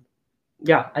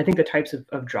 Yeah, I think the types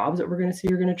of jobs that we're going to see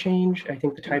are going to change. I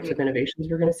think the types of innovations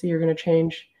we're going to see are going to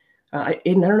change.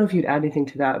 Aiden, I don't know if you'd add anything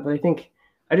to that, but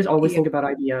I just always think about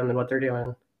IBM and what they're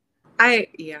doing.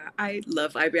 I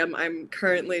love IBM. I'm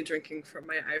currently drinking from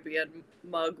my IBM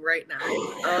mug right now.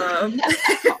 I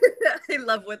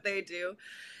love what they do.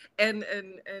 And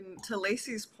to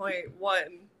Lacey's point,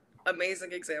 one,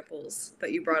 amazing examples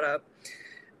that you brought up.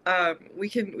 We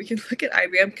can look at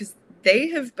IBM because they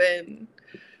have been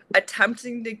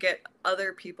attempting to get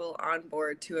other people on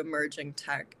board to emerging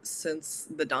tech since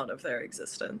the dawn of their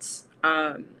existence.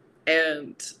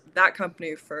 And that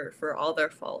company, for all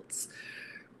their faults,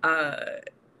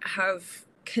 have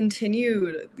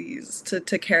continued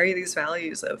to carry these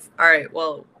values of, all right,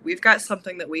 well, we've got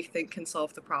something that we think can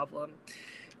solve the problem.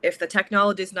 If the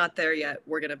technology is not there yet,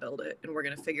 we're going to build it, and we're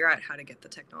going to figure out how to get the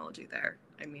technology there.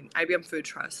 I mean, IBM Food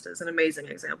Trust is an amazing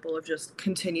example of just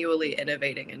continually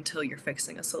innovating until you're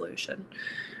fixing a solution,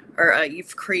 or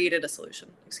you've created a solution,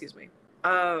 excuse me.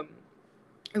 And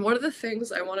one of the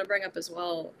things I want to bring up as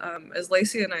well, as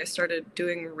Lacey and I started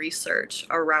doing research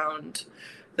around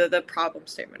the problem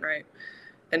statement, right?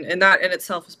 And that in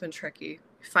itself has been tricky.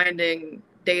 Finding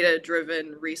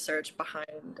data-driven research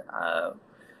behind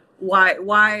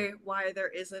why there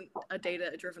isn't a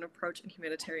data-driven approach in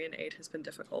humanitarian aid has been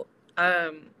difficult.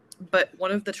 But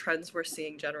one of the trends we're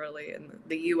seeing generally, and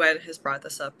the UN has brought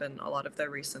this up in a lot of their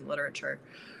recent literature,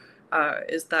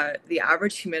 is that the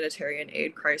average humanitarian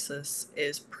aid crisis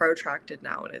is protracted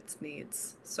now in its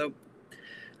needs. So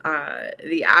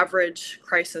the average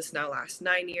crisis now lasts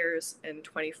 9 years. In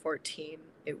 2014,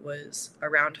 it was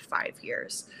around 5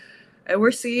 years. And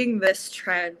we're seeing this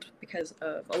trend because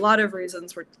of a lot of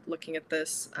reasons. We're looking at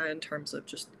this in terms of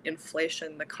just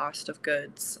inflation, the cost of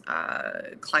goods.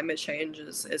 Climate change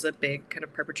is a big kind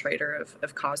of perpetrator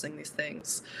of causing these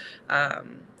things. A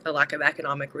lack of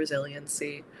economic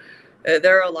resiliency.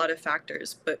 There are a lot of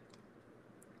factors, but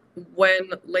when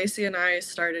Lacey and I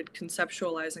started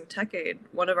conceptualizing TechAid,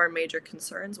 one of our major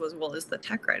concerns was, well, is the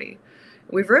tech ready?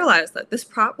 We've realized that this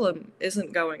problem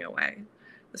isn't going away.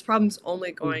 This problem's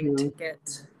only going to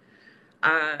get,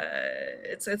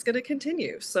 it's going to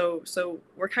continue. So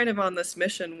we're kind of on this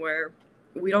mission where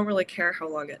we don't really care how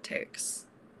long it takes.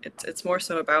 It's more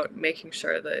so about making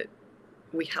sure that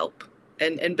we help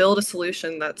and build a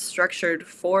solution that's structured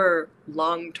for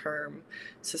long-term,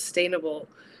 sustainable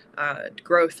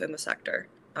growth in the sector,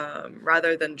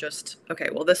 rather than just, okay,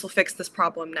 well, this will fix this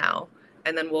problem now,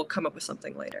 and then we'll come up with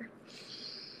something later.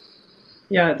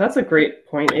 Yeah, that's a great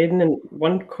point, Aiden. And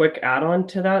one quick add-on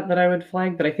to that I would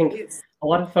flag, that I think a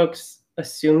lot of folks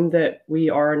assume that we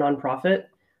are a nonprofit.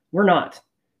 We're not.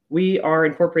 We are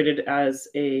incorporated as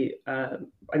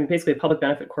basically a public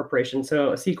benefit corporation.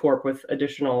 So a C Corp with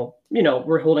additional,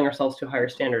 we're holding ourselves to a higher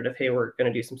standard of, hey, we're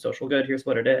going to do some social good. Here's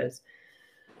what it is.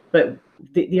 But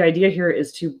the idea here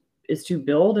is to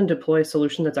build and deploy a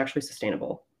solution that's actually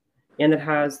sustainable, and that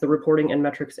has the reporting and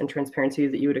metrics and transparency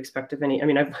that you would expect of any. I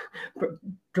mean, I've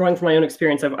drawing from my own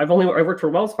experience. I've worked for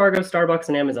Wells Fargo, Starbucks,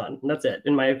 and Amazon, and that's it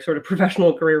in my sort of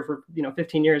professional career for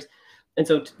 15 years. And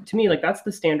so to me, like that's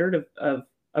the standard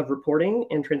of reporting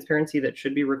and transparency that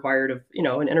should be required of, you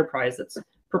know, an enterprise that's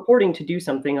purporting to do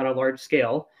something on a large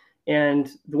scale. And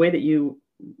the way that you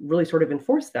really sort of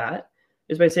enforce that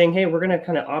is by saying, hey, we're going to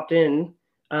kind of opt in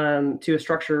to a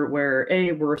structure where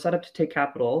we're set up to take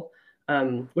capital,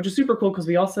 which is super cool because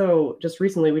we also just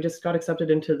recently we just got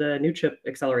accepted into the new chip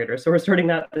accelerator, so we're starting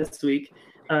that this week.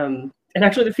 And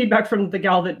actually, the feedback from the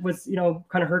gal that was, you know,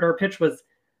 kind of heard our pitch was,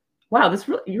 wow, this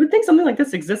really, you would think something like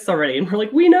this exists already, and we're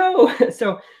like, we know.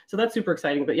 so that's super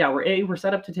exciting. But yeah, we're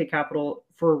set up to take capital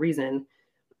for a reason,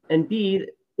 and B,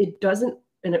 it doesn't,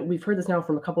 and we've heard this now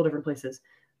from a couple different places,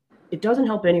 it doesn't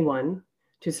help anyone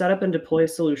to set up and deploy a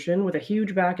solution with a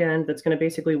huge back end that's going to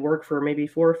basically work for maybe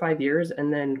 4 or 5 years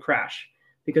and then crash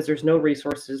because there's no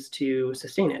resources to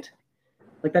sustain it.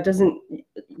 Like that doesn't,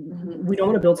 we don't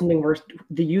want to build something where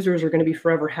the users are going to be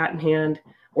forever hat in hand,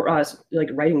 or us like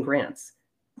writing grants.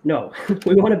 No,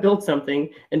 we want to build something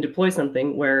and deploy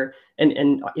something where,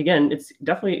 and again, it's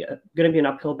definitely going to be an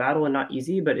uphill battle and not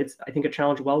easy, but it's, I think, a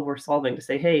challenge well worth solving to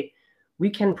say, hey, we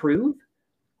can prove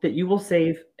that you will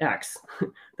save X.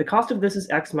 The cost of this is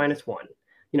X minus 1,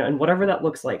 you know, and whatever that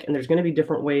looks like. And there's going to be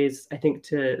different ways, I think,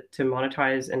 to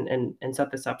monetize and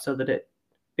set this up so that it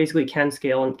basically can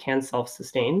scale and can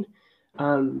self-sustain.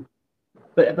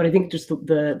 But I think just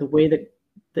the way that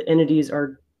the entities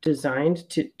are designed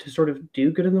to sort of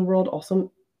do good in the world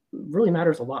also really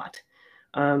matters a lot.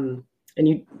 And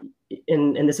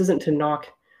this isn't to knock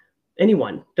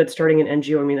anyone that's starting an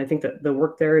NGO. I mean, I think that the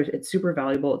work there, it's super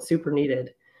valuable, it's super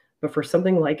needed. But for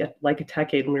something like a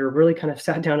TechAid, when we were really kind of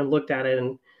sat down and looked at it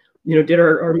and, you know, did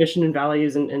our mission and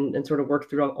values and sort of worked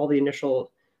through all the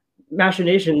initial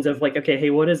machinations of like, okay,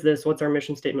 hey, what is this? What's our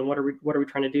mission statement? What are we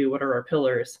trying to do? What are our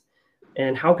pillars?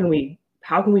 And how can we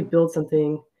build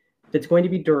something that's going to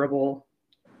be durable,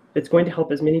 that's going to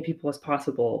help as many people as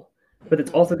possible, but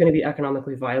it's also going to be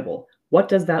economically viable? What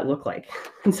does that look like?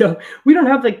 And so we don't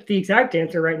have like the exact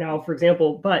answer right now, for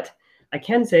example, but I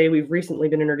can say we've recently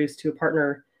been introduced to a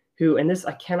partner who, and this,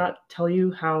 I cannot tell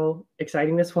you how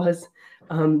exciting this was,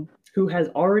 who has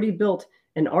already built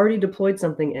and already deployed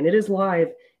something, and it is live,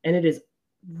 and it is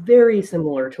very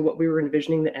similar to what we were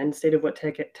envisioning the end state of what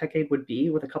TechAid would be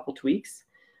with a couple tweaks,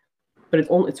 but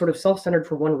it's sort of self-centered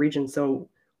for one region. So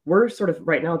we're sort of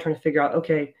right now trying to figure out,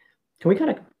 okay, can we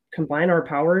kind of combine our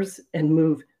powers and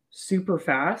move super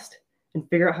fast and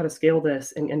figure out how to scale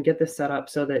this and get this set up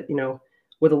so that, you know,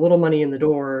 with a little money in the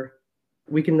door,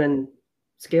 we can then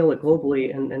scale it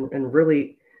globally and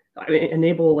really, I mean,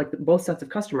 enable like both sets of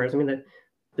customers. I mean,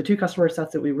 the two customer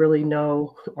sets that we really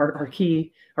know are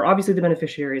key are obviously the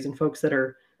beneficiaries and folks that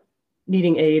are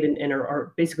needing aid and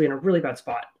are basically in a really bad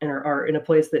spot and are in a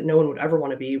place that no one would ever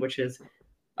want to be, which is,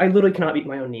 I literally cannot meet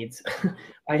my own needs.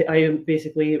 I am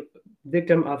basically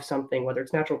victim of something, whether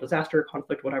it's natural disaster,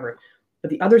 conflict, whatever. But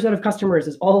the other set of customers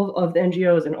is all of the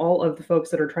NGOs and all of the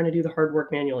folks that are trying to do the hard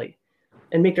work manually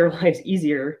and make their lives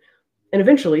easier. And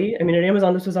eventually, I mean, at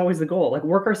Amazon, this was always the goal, like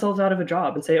work ourselves out of a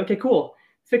job and say, okay, cool,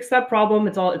 fix that problem.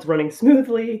 It's running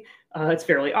smoothly. It's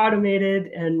fairly automated.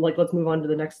 And like, let's move on to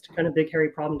the next kind of big, hairy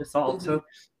problem to solve. Mm-hmm. So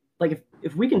like,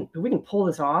 if we can pull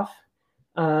this off,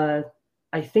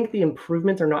 I think the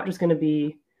improvements are not just going to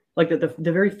be like the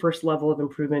very first level of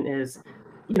improvement is,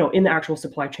 you know, in the actual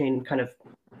supply chain kind of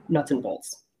nuts and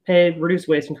bolts. Hey, reduce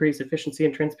waste, increase efficiency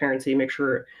and transparency, make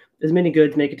sure as many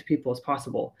goods make it to people as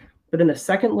possible. But then the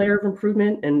second layer of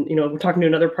improvement, and, you know, we're talking to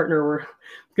another partner we're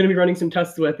going to be running some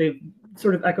tests with, they've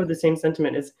sort of echoed the same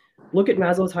sentiment, is look at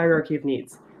Maslow's hierarchy of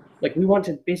needs. Like, we want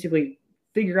to basically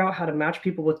figure out how to match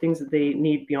people with things that they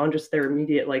need beyond just their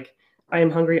immediate, like, I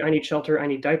am hungry, I need shelter, I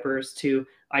need diapers, to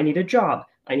I need a job,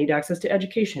 I need access to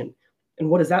education. And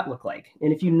what does that look like?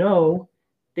 And if you know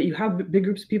that you have big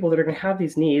groups of people that are going to have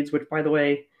these needs, which, by the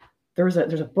way, there's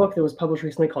a book that was published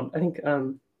recently called, I think,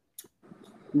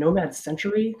 Nomad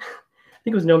Century. I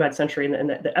think it was Nomad Century, and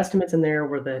the estimates in there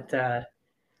were that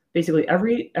basically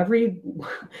every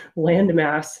land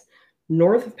mass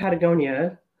north of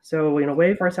Patagonia, so, you know,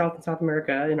 way far south in South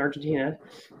America, in Argentina,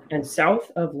 and south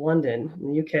of London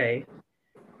in the UK,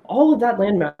 all of that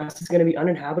land mass is going to be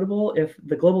uninhabitable if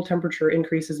the global temperature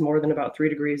increases more than about 3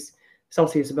 degrees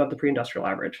Celsius above the pre-industrial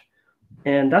average.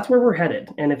 And that's where we're headed.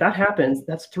 And if that happens,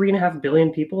 that's 3.5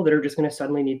 billion people that are just going to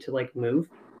suddenly need to like move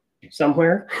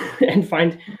somewhere and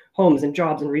find homes and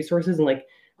jobs and resources. And like,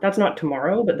 that's not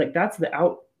tomorrow, but like, that's the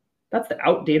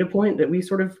out data point that we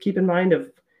sort of keep in mind of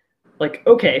like,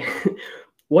 okay,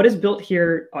 what is built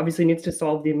here obviously needs to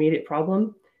solve the immediate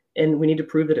problem, and we need to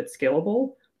prove that it's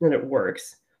scalable and it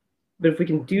works. But if we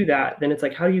can do that, then it's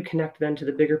like, how do you connect then to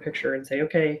the bigger picture and say,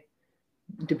 okay,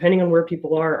 depending on where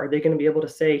people are they going to be able to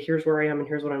say, here's where I am and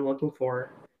here's what I'm looking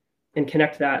for, and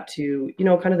connect that to, you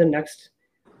know, kind of the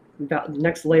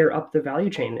next layer up the value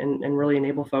chain, and really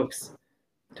enable folks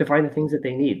to find the things that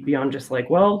they need beyond just like,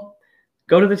 well,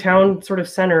 go to the town sort of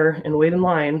center and wait in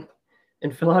line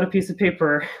and fill out a piece of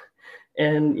paper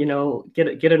and, you know,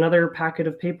 get another packet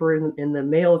of paper in the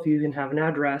mail if you can have an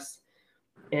address,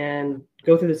 and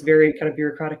go through this very kind of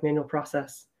bureaucratic manual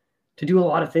process to do a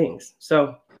lot of things.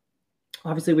 So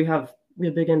obviously we have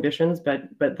big ambitions, but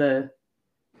the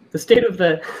state of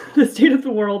the the state of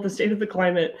the world, the state of the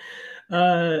climate,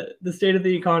 the state of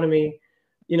the economy,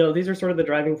 you know, these are sort of the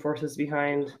driving forces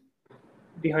behind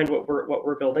what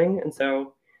we're building. And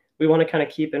so we want to kind of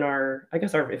keep in our, I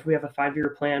guess, if we have a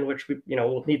 5-year plan, which we, you know,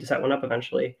 we'll need to set one up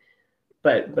eventually,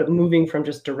 but moving from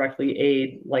just directly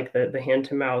aid, like the hand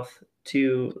to mouth,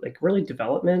 to like really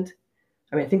development.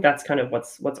 I mean, I think that's kind of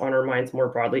what's on our minds more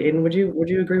broadly. Aiden, would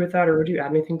you agree with that, or would you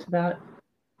add anything to that?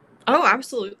 Oh,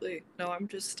 absolutely. No, I'm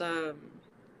just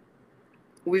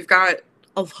we've got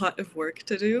a lot of work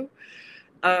to do,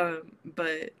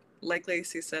 but like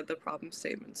Lacey said, the problem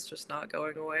statement's just not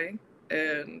going away,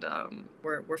 and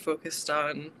we're focused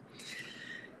on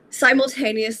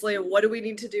simultaneously what do we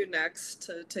need to do next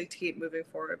to keep moving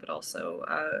forward, but also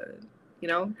you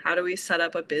know, how do we set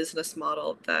up a business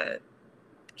model that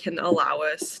can allow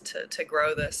us to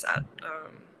grow this at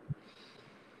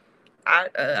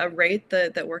a rate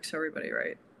that works for everybody,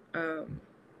 right?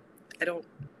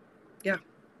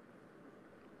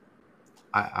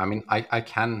 I mean, I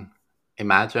can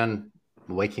imagine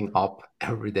waking up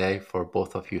every day for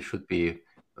both of you should be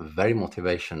very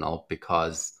motivational,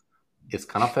 because it's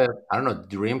kind of a, I don't know,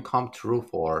 dream come true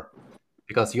for,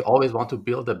 because you always want to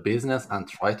build a business and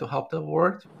try to help the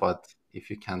world. But if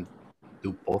you can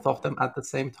do both of them at the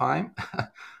same time,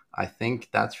 I think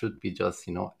that should be just,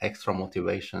 you know, extra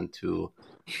motivation to,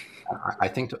 I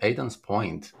think to Aiden's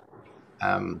point,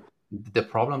 the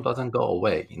problem doesn't go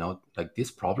away. You know, like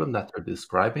this problem that you're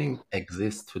describing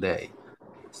exists today.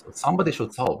 So somebody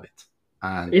should solve it.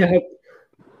 And Yeah. it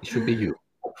should be you,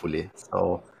 hopefully.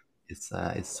 So it's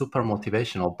super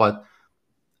motivational. But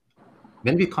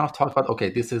when we kind of talk about,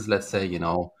 okay, this is, let's say, you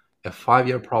know, a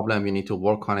 5-year problem, you need to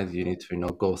work on it, you need to, you know,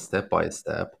 go step by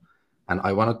step. And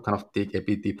I want to kind of dig a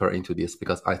bit deeper into this,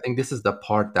 because I think this is the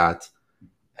part that,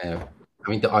 I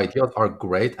mean, the ideas are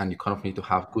great, and you kind of need to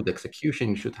have good execution.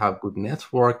 You should have good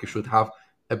network. You should have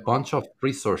a bunch of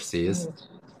resources.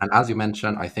 And as you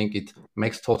mentioned, I think it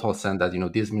makes total sense that, you know,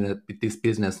 this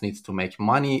business needs to make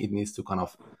money. It needs to kind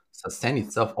of sustain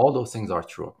itself. All those things are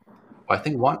true. But I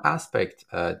think one aspect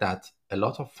that a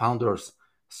lot of founders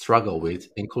struggle with,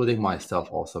 including myself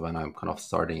also when I'm kind of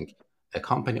starting a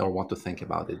company or want to think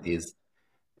about it, is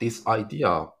this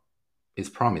idea is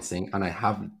promising and I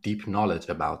have deep knowledge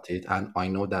about it and I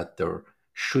know that there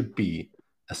should be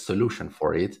a solution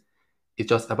for it. It's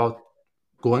just about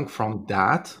going from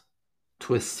that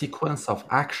to a sequence of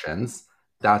actions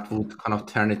that would kind of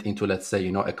turn it into, let's say,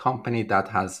 you know, a company that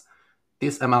has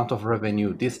this amount of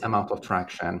revenue, this amount of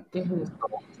traction. Mm-hmm.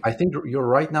 So I think you're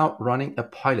right now running a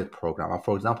pilot program.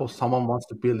 For example, someone wants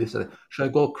to build this. Should I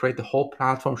go create the whole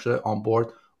platform? Should I onboard?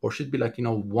 Or should it be like, you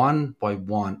know, one by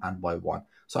one and by one?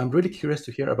 So I'm really curious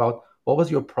to hear about what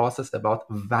was your process about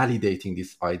validating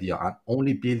this idea and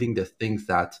only building the things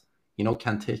that, you know,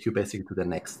 can take you basically to the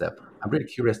next step. I'm really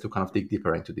curious to kind of dig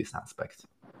deeper into this aspect.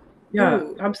 Yeah,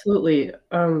 Ooh. absolutely.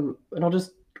 And I'll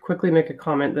just quickly make a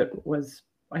comment that was,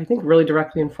 I think, really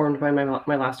directly informed by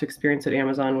my last experience at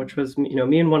Amazon, which was, you know,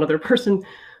 me and one other person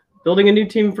building a new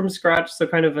team from scratch. So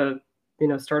kind of a, you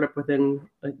know, startup within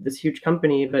like this huge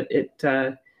company, but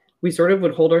we sort of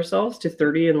would hold ourselves to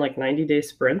 30 and like 90-day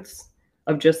sprints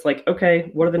of just like, okay,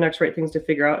 what are the next right things to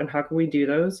figure out and how can we do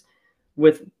those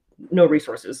with no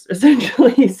resources,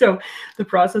 essentially. So the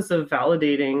process of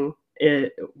validating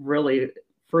it really,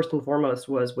 first and foremost,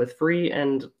 was with free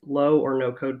and low or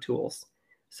no code tools.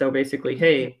 So basically,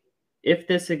 hey, if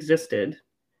this existed,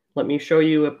 let me show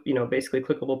you a, you know, basically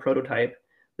clickable prototype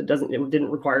that didn't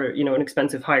require, you know, an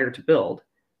expensive hire to build.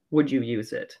 Would you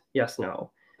use it? Yes, no.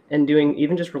 And doing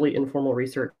even just really informal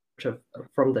research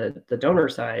from the donor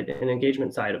side and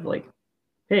engagement side of like,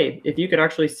 hey, if you could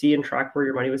actually see and track where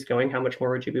your money was going, how much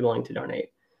more would you be willing to donate?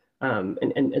 And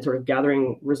sort of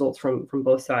gathering results from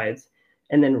both sides.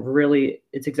 And then really,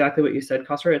 it's exactly what you said,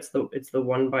 Kosra. It's the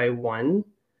one by one,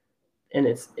 and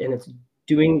it's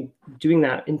doing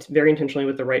that very intentionally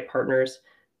with the right partners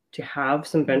to have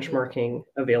some benchmarking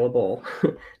available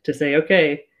to say,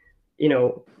 okay, you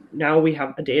know, now we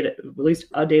have at least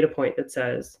a data point that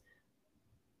says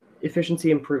efficiency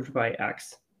improved by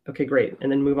X. okay, great,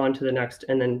 and then move on to the next,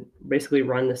 and then basically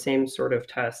run the same sort of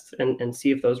tests and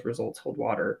see if those results hold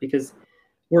water. Because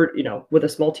we're, with a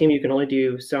small team, you can only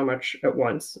do so much at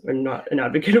once. I'm not an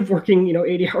advocate of working,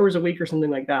 80 hours a week or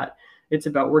something like that. It's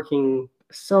about working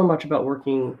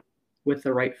with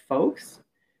the right folks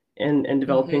and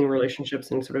developing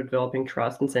relationships and sort of developing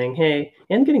trust and saying, hey,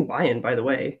 and getting buy-in, by the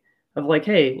way, of like,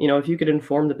 hey, if you could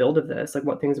inform the build of this, like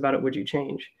what things about it would you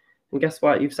change? And guess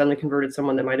what? You've suddenly converted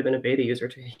someone that might have been a beta user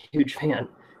to a huge fan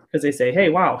because they say, hey,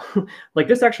 wow, like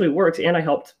this actually works. And I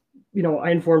helped,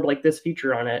 I informed like this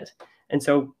feature on it. And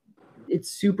so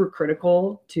it's super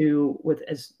critical to, with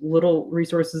as little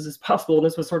resources as possible. And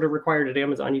this was sort of required at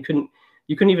Amazon. You couldn't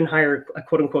even hire a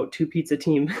quote unquote 2 pizza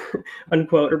team,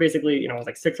 unquote, or basically, it was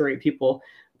like 6 or 8 people.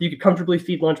 You could comfortably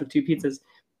feed lunch with 2 pizzas.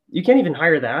 You can't even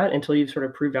hire that until you've sort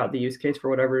of proved out the use case for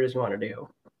whatever it is you want to do.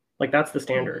 Like that's the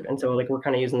standard. And so like we're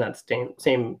kind of using that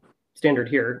same standard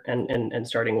here and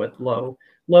starting with low,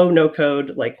 no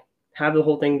code, like have the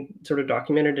whole thing sort of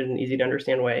documented in an easy to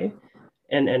understand way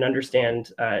and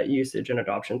understand usage and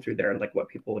adoption through there and like what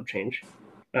people would change.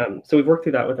 So we've worked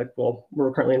through that with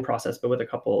we're currently in process, but with a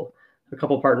couple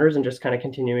partners and just kind of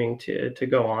continuing to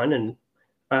go on.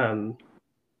 And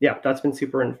yeah, that's been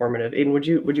super informative. Aiden, would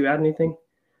you add anything?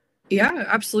 Yeah,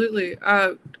 absolutely.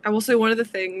 I will say one of the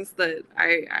things that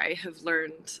I have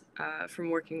learned from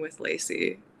working with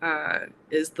Lacey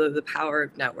is the power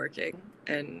of networking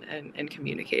and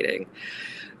communicating.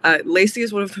 Lacey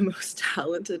is one of the most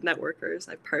talented networkers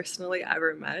I've personally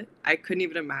ever met. I couldn't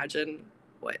even imagine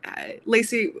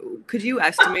Lacey, could you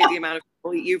estimate the amount of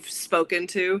people you've spoken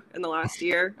to in the last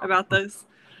year about this?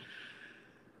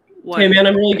 Hey man,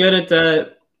 I'm really good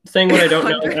at saying what I don't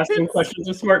know and asking questions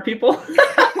of smart people.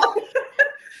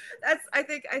 I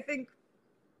think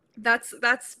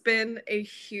that's been a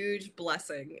huge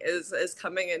blessing is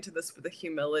coming into this with the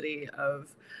humility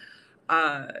of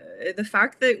the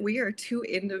fact that we are 2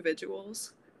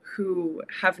 individuals who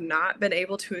have not been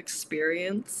able to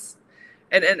experience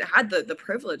and had the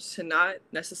privilege to not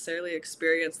necessarily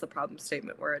experience the problem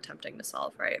statement we're attempting to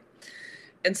solve, right?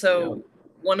 And so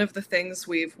one of the things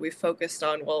we've focused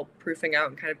on while proofing out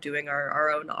and kind of doing our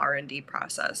own R&D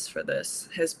process for this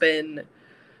has been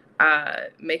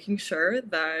making sure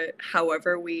that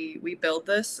however we build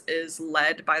this is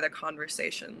led by the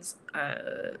conversations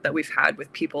that we've had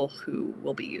with people who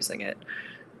will be using it.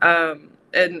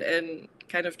 And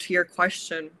kind of to your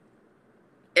question,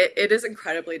 it is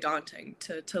incredibly daunting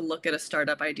to look at a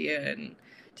startup idea and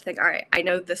to think, all right, I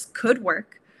know this could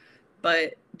work,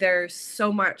 but there's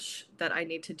so much that I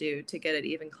need to do to get it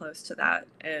even close to that.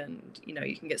 And,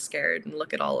 you can get scared and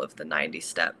look at all of the 90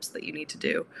 steps that you need to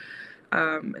do.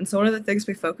 And so one of the things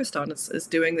we focused on is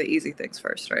doing the easy things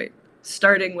first, right?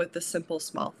 Starting with the simple,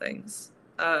 small things.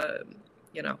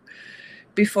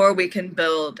 Before we can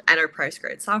build enterprise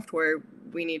grade software,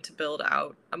 we need to build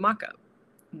out a mock-up.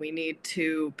 We need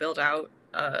to build out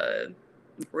a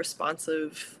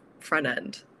responsive front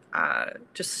end.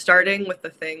 Just starting with the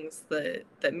things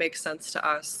that make sense to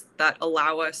us, that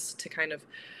allow us to kind of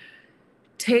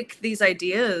take these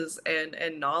ideas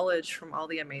and knowledge from all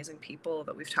the amazing people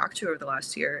that we've talked to over the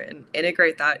last year and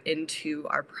integrate that into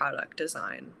our product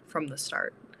design from the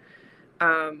start.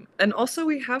 And also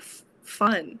we have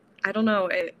fun. I don't know.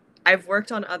 I've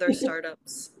worked on other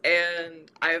startups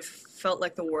and I've felt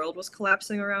like the world was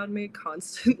collapsing around me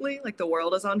constantly. Like the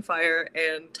world is on fire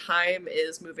and time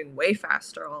is moving way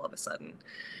faster all of a sudden.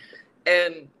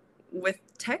 And with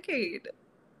TechAid,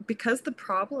 because the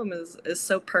problem is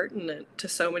so pertinent to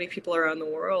so many people around the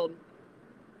world,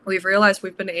 we've realized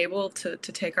we've been able to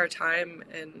take our time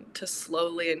and to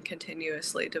slowly and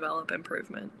continuously develop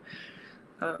improvement.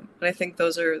 And I think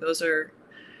those are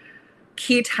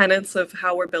key tenets of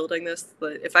how we're building this.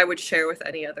 That if I would share with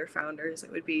any other founders,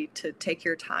 it would be to take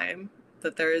your time,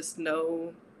 that there's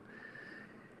no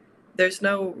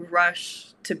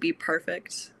rush to be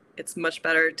perfect. It's much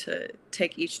better to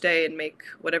take each day and make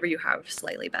whatever you have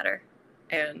slightly better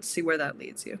and see where that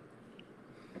leads you.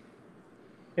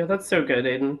 Yeah, that's so good,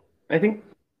 Aiden. I think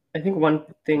one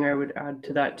thing I would add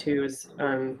to that too is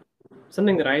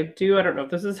something that I do. I don't know if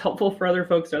this is helpful for other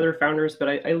folks, other founders, but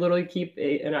I literally keep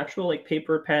an actual like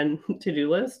paper pen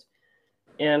to-do list.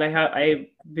 And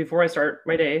before I start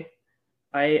my day,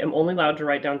 I am only allowed to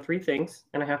write down 3 things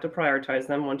and I have to prioritize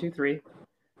them 1, 2, 3.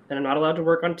 And I'm not allowed to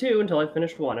work on 2 until I've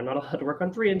finished 1. I'm not allowed to work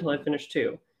on 3 until I've finished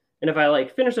 2. And if I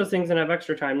like finish those things and have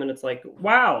extra time, then it's like,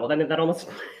 wow, then that almost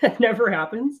never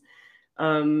happens.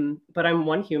 But I'm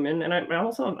one human and I'm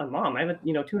also a mom. I have a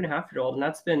 2.5-year-old, and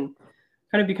that's been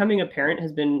kind of becoming a parent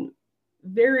has been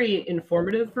very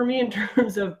informative for me in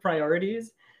terms of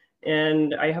priorities.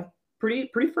 And I have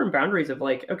pretty firm boundaries of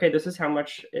like, okay, this is how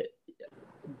much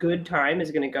good time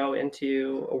is going to go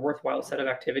into a worthwhile set of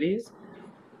activities.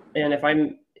 And if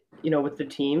I'm, with the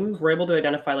team, we're able to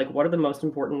identify like what are the most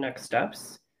important next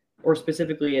steps, or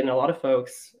specifically, in a lot of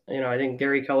folks, I think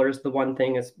Gary Keller's the one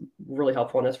thing is really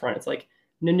helpful on this front. It's like,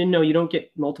 no, you don't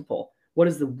get multiple. What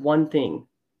is the one thing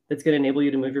that's going to enable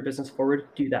you to move your business forward?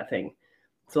 Do that thing.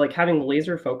 So like having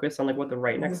laser focus on like what the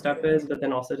right next step is, but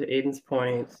then also to Aiden's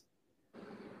point,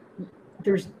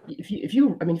 if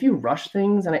you rush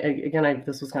things, and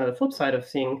this was kind of the flip side of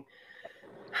seeing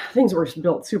things were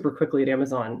built super quickly at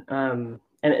Amazon.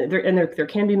 And there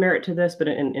can be merit to this, but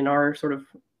in our sort of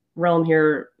realm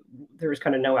here, there's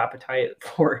kind of no appetite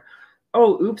for,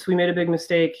 oh, oops, we made a big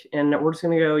mistake and we're just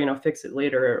going to go, fix it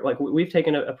later. Like we've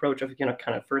taken an approach of, kind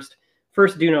of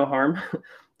first do no harm.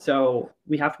 So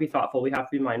we have to be thoughtful. We have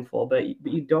to be mindful, but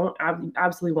you don't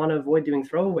absolutely want to avoid doing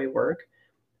throwaway work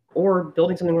or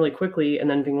building something really quickly and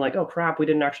then being like, oh crap, we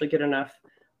didn't actually get enough.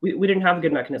 We didn't have a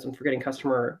good mechanism for getting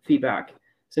customer feedback.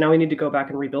 So now we need to go back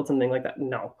and rebuild something like that.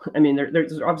 No, I mean,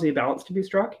 there's obviously a balance to be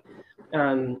struck.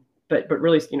 But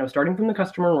really, starting from the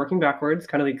customer and working backwards,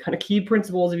 kind of the kind of key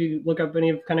principles, if you look up any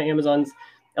of kind of Amazon's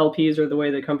LPs or the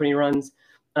way the company runs.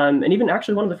 And even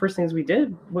actually one of the first things we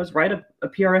did was write a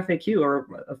PR FAQ,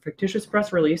 or a fictitious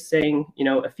press release saying,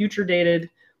 a future dated,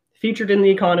 featured in the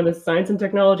Economist Science and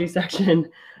Technology section,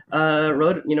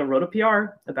 wrote a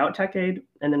PR about TechAid,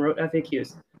 and then wrote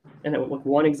FAQs, and it was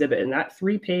one exhibit. And that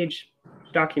 3-page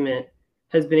document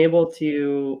has been able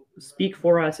to speak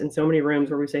for us in so many rooms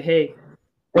where we say, hey,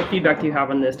 what feedback do you have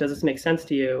on this? Does this make sense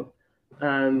to you?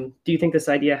 Do you think this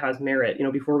idea has merit?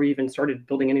 Before we even started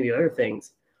building any of the other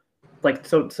things. Like,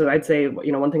 so I'd say,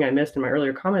 one thing I missed in my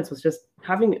earlier comments was just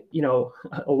having,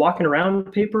 a walking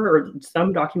around paper or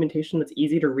some documentation that's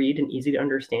easy to read and easy to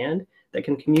understand, that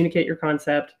can communicate your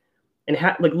concept, and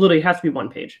like literally it has to be 1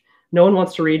 page. No one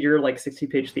wants to read your like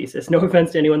 60-page thesis. No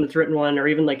offense to anyone that's written one, or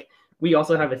even like, we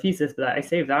also have a thesis, but I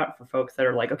save that for folks that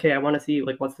are like, okay, I want to see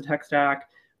like, what's the tech stack?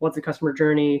 What's the customer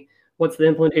journey? What's the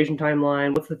implementation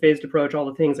timeline? What's the phased approach? All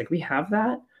the things, like we have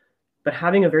that, but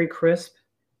having a very crisp,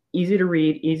 easy to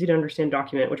read, easy to understand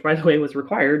document, which by the way was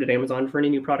required at Amazon for any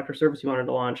new product or service you wanted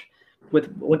to launch,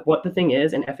 with like what the thing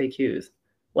is and FAQs.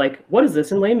 Like, what is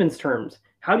this in layman's terms?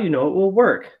 How do you know it will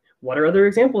work? What are other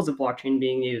examples of blockchain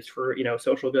being used for,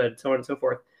 social good, so on and so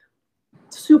forth?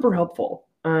 Super helpful.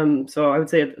 So I would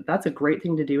say that's a great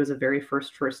thing to do as a very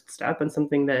first step, and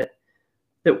something that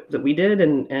we did,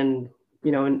 and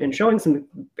showing some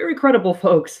very credible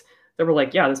folks that were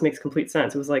like, yeah, this makes complete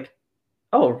sense. It was like,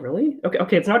 oh, really?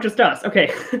 Okay, it's not just us.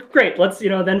 Okay, great. Let's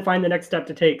then find the next step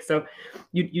to take. So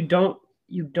you don't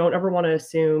ever want to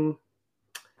assume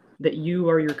that you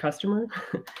are your customer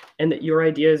and that your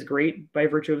idea is great by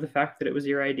virtue of the fact that it was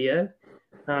your idea.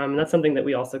 And that's something that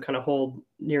we also kind of hold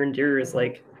near and dear, is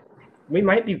like, we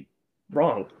might be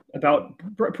wrong about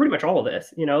pretty much all of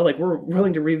this, like we're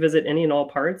willing to revisit any and all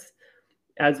parts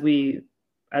as we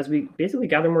basically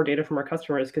gather more data from our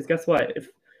customers. Because guess what? If,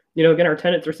 again, our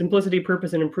tenets are simplicity,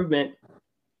 purpose, and improvement.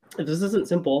 If this isn't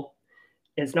simple,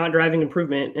 and it's not driving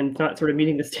improvement, and it's not sort of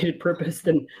meeting the stated purpose,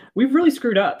 then we've really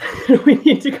screwed up. We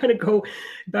need to kind of go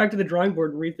back to the drawing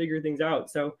board and refigure things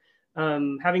out. So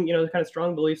having, kind of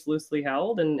strong beliefs loosely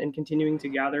held, and continuing to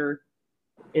gather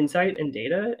insight and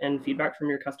data and feedback from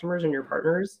your customers and your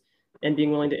partners, and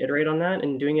being willing to iterate on that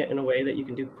and doing it in a way that you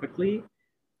can do quickly,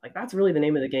 like that's really the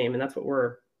name of the game. And that's what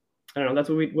that's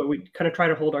what we kind of try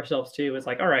to hold ourselves to, is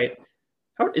like, all right,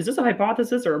 how is this a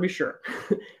hypothesis, or are we sure?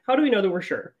 How do we know that we're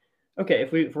sure? Okay,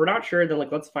 if we're not sure, then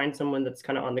like let's find someone that's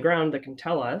kind of on the ground that can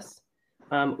tell us,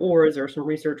 or is there some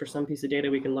research or some piece of data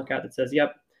we can look at that says,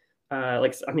 yep,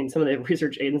 some of the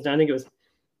research Aiden's done, I think it was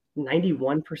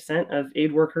 91% of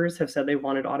aid workers have said they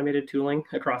wanted automated tooling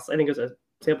across, I think it was a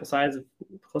sample size of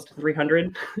close to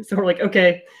 300. So we're like,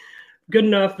 okay, good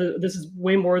enough. This is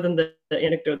way more than the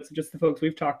anecdotes of just the folks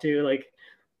we've talked to. Like,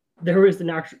 there is an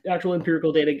actual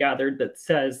empirical data gathered that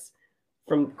says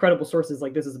from credible sources,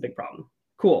 like, this is a big problem.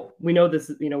 Cool. We know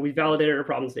this, we validated our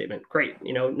problem statement. Great.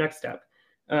 Next step.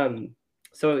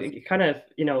 So it kind of,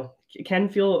 it can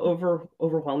feel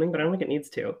overwhelming, but I don't think it needs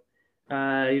to.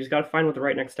 You just got to find what the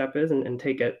right next step is and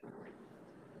take it.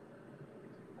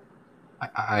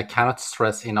 I cannot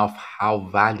stress enough how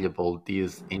valuable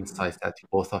these insights that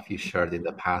both of you shared in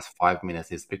the past 5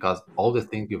 minutes is, because all the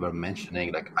things you were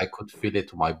mentioning, like I could feel it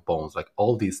to my bones, like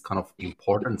all these kind of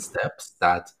important steps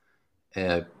that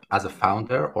as a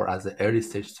founder or as an early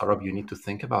stage startup, you need to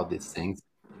think about these things.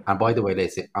 And by the way,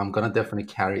 Lacey, I'm going to definitely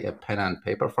carry a pen and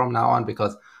paper from now on,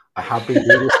 because I have been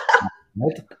doing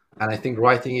it, and I think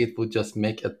writing it would just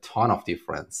make a ton of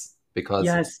difference. because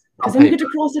yes, because then you get to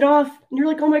cross it off and you're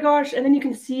like, oh my gosh, and then you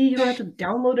can see you don't have to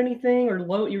download anything or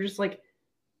load. You're just like,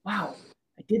 wow,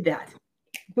 I did that.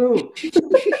 Boom.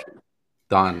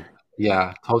 Done.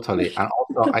 Yeah, totally. And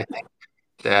also, I think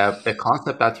the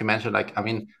concept that you mentioned, like, I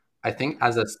mean, I think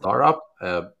as a startup,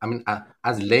 I mean,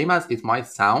 as lame as it might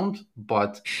sound,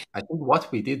 but I think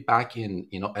what we did back in,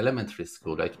 elementary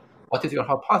school, like, what is your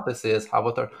hypothesis?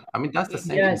 I mean, that's the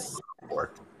same thing Yes.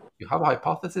 for. You have a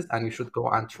hypothesis and you should go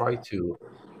and try to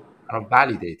kind of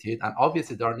validate it. And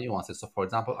obviously there are nuances. So for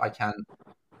example, I can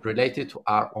relate it to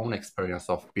our own experience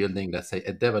of building, let's say,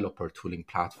 a developer tooling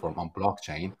platform on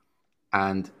blockchain.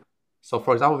 And so,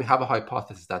 for example, we have a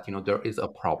hypothesis that there is a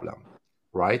problem,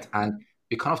 right? And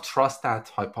we kind of trust that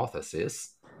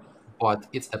hypothesis, but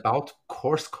it's about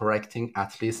course correcting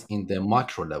at least in the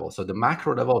micro level. So the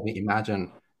macro level, we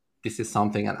imagine this is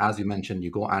something, and as you mentioned,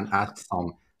 you go and ask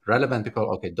some relevant people,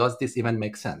 okay, does this even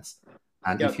make sense?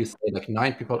 And if you say like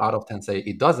 9 people out of 10 say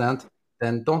it doesn't,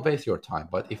 then don't waste your time.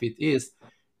 But if it is,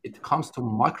 it comes to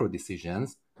micro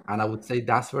decisions, and I would say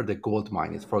that's where the gold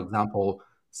mine is. For example,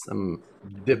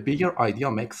 the bigger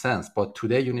idea makes sense, but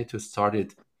today you need to start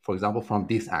it, for example, from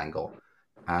this angle.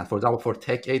 And for example, for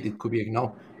TechAid, it could be,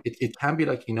 it can be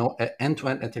like, an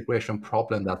end-to-end integration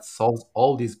problem that solves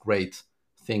all these great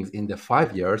things in the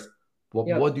 5 years.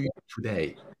 What do you do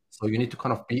today? So you need to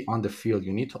kind of be on the field.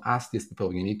 You need to ask these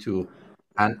people. You need to,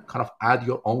 and kind of add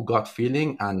your own gut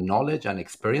feeling and knowledge and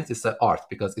experience. It's an art,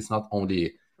 because it's not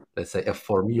only, let's say, a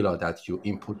formula that you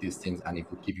input these things and it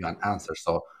will give you an answer.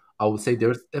 So I would say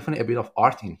there's definitely a bit of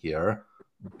art in here,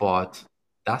 but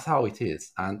that's how it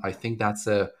is. And I think that's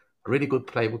a really good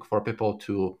playbook for people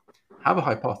to have a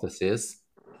hypothesis,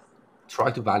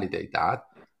 try to validate that,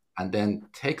 and then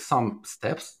take some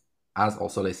steps, as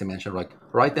also Lacey mentioned, like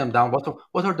write them down.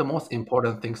 What are the most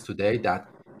important things today that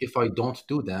if I don't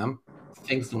do them,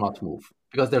 things do not move?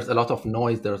 Because there's a lot of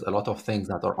noise, there's a lot of things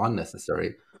that are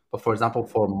unnecessary. But for example,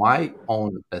 for my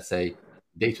own, let's say,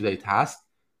 day-to-day task,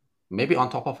 maybe on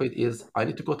top of it is I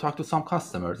need to go talk to some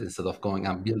customers instead of going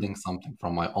and building something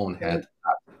from my own head.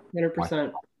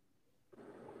 100%.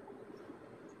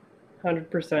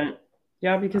 100%.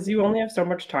 Yeah, because you only have so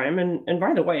much time. And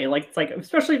by the way, like, it's like,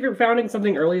 especially if you're founding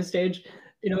something early stage,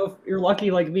 if you're lucky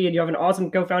like me and you have an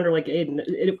awesome co-founder like Aiden,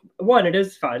 one, it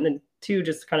is fun. And two,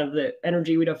 just kind of the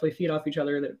energy we definitely feed off each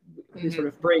other that we sort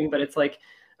of bring. But it's like,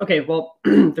 okay, well,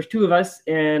 there's two of us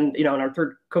and, and our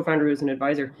third co-founder who's an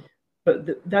advisor. But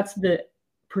that's the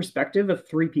perspective of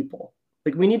three people.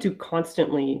 Like, we need to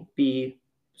constantly be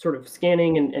sort of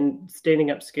scanning and standing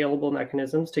up scalable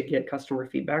mechanisms to get customer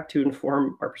feedback to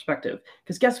inform our perspective.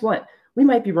 Because guess what? We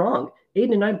might be wrong.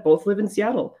 Aiden and I both live in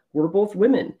Seattle. We're both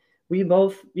women. We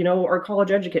both, are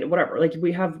college educated, whatever. Like,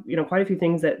 we have, quite a few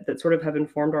things that sort of have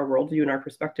informed our worldview and our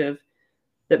perspective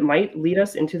that might lead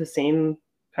us into the same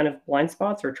kind of blind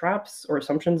spots or traps or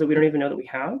assumptions that we don't even know that we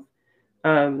have.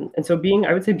 And so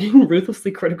I would say being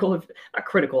ruthlessly critical of, not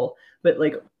critical, but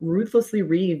like ruthlessly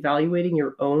reevaluating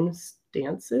your own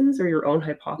stances or your own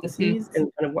hypotheses and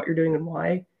kind of what you're doing and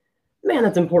why, man,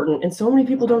 that's important. And so many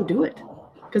people don't do it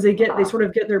because they sort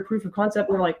of get their proof of concept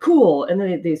and they're like, cool. And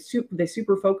then they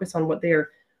super focus on what they're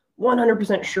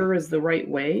 100% sure is the right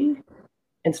way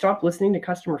and stop listening to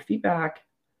customer feedback.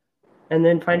 And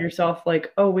then find yourself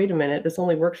like, oh, wait a minute, this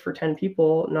only works for 10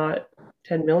 people, not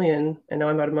 10 million. And now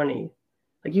I'm out of money.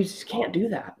 Like, you just can't do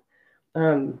that.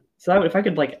 So if I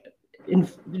could like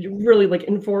really like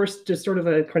enforce just sort of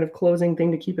a kind of closing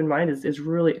thing to keep in mind is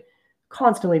really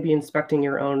constantly be inspecting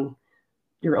your own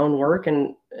work.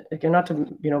 And again, not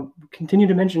to continue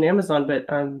to mention Amazon, but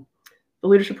the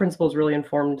leadership principles really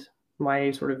informed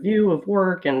my sort of view of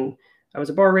work. And I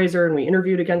was a bar raiser and we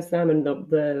interviewed against them, and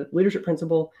the leadership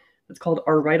principle that's called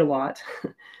 "are right a lot"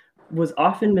 was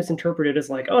often misinterpreted as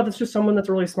like, oh, that's just someone that's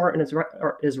really smart and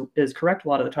is correct a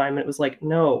lot of the time. And it was like,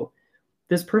 no,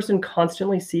 this person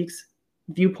constantly seeks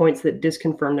viewpoints that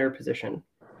disconfirm their position.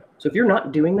 So if you're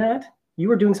not doing that,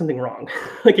 you are doing something wrong.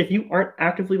 Like, if you aren't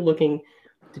actively looking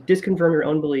to disconfirm your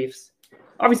own beliefs,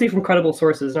 obviously from credible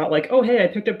sources, not like, oh, hey, I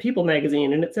picked up People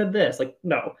magazine and it said this. Like,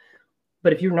 no.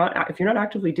 But if you're not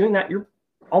actively doing that, you're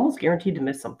almost guaranteed to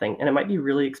miss something, and it might be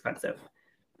really expensive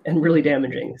and really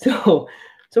damaging. So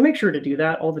make sure to do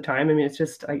that all the time. I mean, it's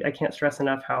just, I can't stress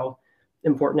enough how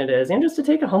important it is. And just to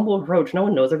take a humble approach. No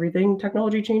one knows everything.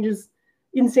 Technology changes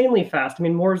insanely fast. I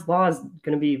mean, Moore's law is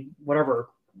going to be whatever,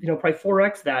 probably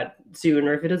 4x that soon,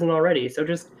 or if it isn't already. So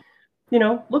just,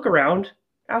 look around,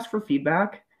 ask for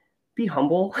feedback, be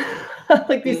humble.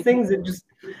 Like, these things that just,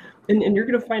 and you're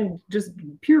going to find just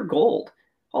pure gold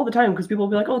all the time, because people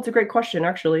will be like, oh, it's a great question.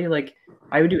 Actually, like,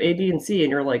 I would do A, B, and C,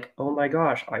 and you're like, oh my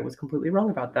gosh, I was completely wrong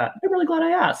about that. I'm really glad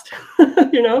I asked,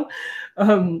 you know?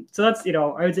 So that's, you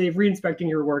know, I would say re-inspecting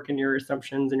your work and your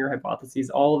assumptions and your hypotheses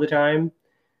all the time,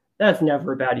 that's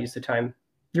never a bad use of time.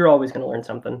 You're always going to learn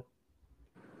something.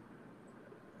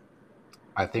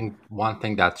 I think one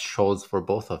thing that shows for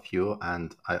both of you,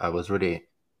 and I was really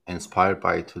inspired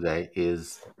by it today,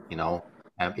 is, you know,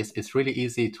 it's really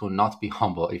easy to not be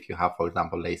humble if you have, for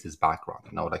example, Lacey's background,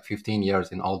 you know, like 15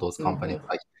 years in all those companies.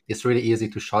 Like, it's really easy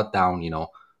to shut down, you know.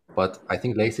 But I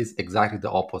think Lacey's exactly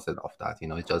the opposite of that, you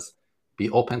know, just be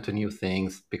open to new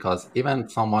things, because even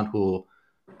someone who,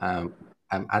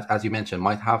 as you mentioned,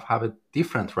 might have a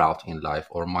different route in life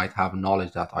or might have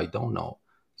knowledge that I don't know.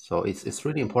 So it's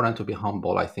really important to be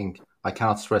humble. I think I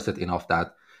cannot stress it enough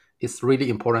that it's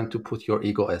really important to put your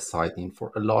ego aside in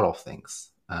for a lot of things.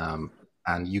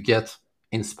 And you get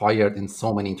inspired in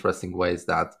so many interesting ways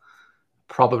that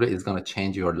probably is going to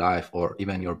change your life or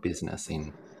even your business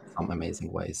in some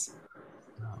amazing ways.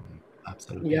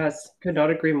 Absolutely. Yes, could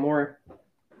not agree more.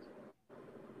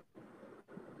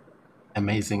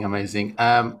 Amazing, amazing.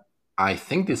 I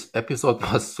think this episode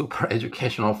was super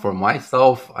educational for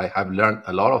myself. I have learned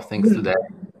a lot of things today.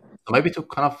 So maybe to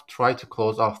kind of try to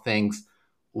close off things,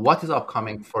 what is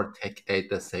upcoming for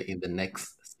TechAid, let's say, in the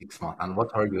next 6 months, and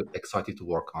what are you excited to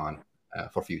work on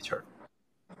for future?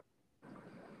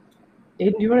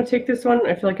 Aiden, do you want to take this one?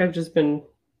 I feel like I've just been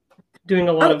doing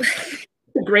a lot of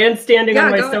grandstanding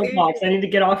on my soapbox. I need to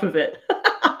get off of it.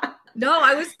 No,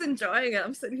 I was enjoying it.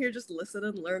 I'm sitting here just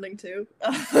listening, learning too.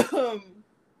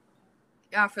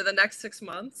 Yeah, for the next 6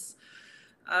 months,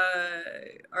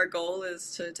 our goal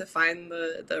is to find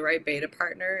the right beta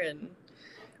partner, and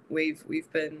we've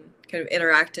been kind of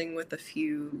interacting with a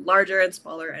few larger and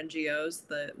smaller NGOs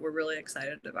that we're really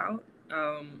excited about.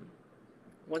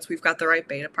 Once we've got the right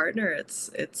beta partner, it's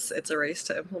a race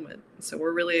to implement. So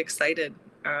we're really excited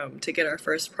to get our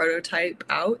first prototype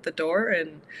out the door,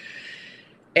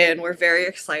 and we're very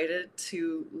excited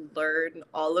to learn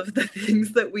all of the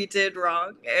things that we did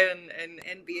wrong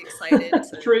and be excited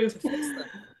to fix them.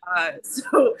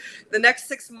 So the next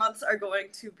 6 months are going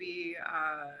to be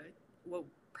well,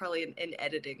 probably an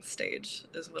editing stage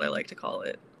is what I like to call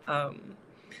it.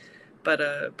 But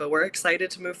we're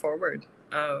excited to move forward.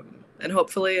 And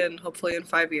hopefully in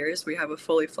 5 years we have a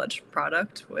fully fledged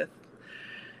product with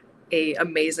a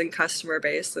amazing customer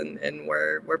base, and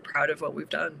we're proud of what we've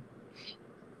done.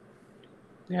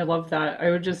 Yeah, I love that.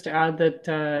 I would just add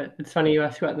that it's funny you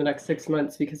asked about the next 6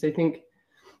 months, because I think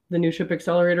the New Ship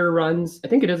Accelerator runs, I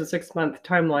think it is a 6-month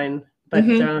timeline, but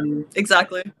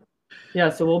exactly. Yeah,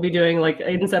 so we'll be doing, like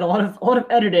Aiden said, a lot of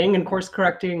editing and course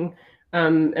correcting,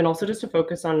 and also just to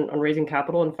focus on raising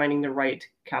capital and finding the right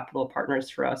capital partners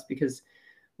for us. Because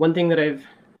one thing that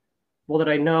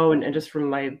I know, and just from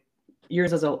my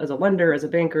years as a lender, as a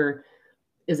banker,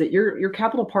 is that your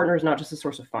capital partner is not just a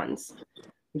source of funds.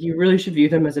 You really should view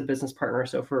them as a business partner.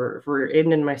 So for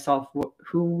Aiden and myself,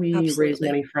 who we raise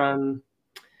money from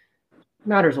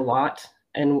matters a lot,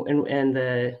 and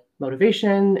the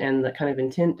motivation and the kind of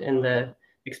intent and the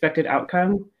expected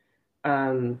outcome.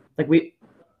 Like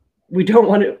we don't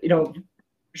want to, you know,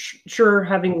 sure,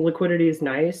 having liquidity is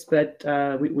nice, but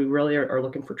we really are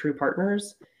looking for true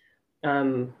partners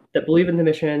that believe in the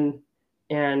mission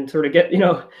and sort of get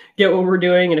what we're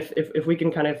doing. And if we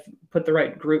can kind of put the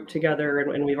right group together,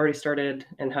 and we've already started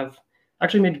and have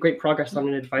actually made great progress on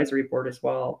an advisory board as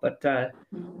well. But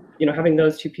having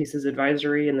those two pieces,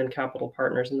 advisory and then capital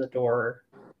partners in the door,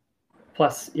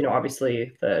 plus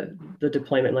obviously the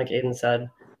deployment, like Aiden said,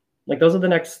 like those are the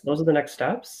next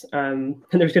steps. And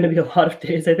there's going to be a lot of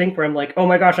days, I think, where I'm like, oh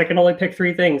my gosh, I can only pick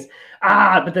 3 things.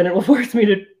 But then it will force me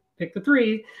to pick the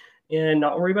 3 and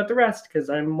not worry about the rest, because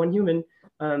I'm one human.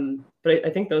 But I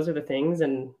think those are the things.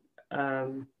 And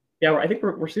I think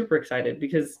we're super excited,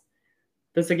 because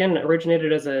this again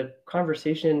originated as a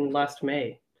conversation last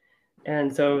May.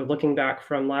 And so looking back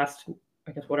from last,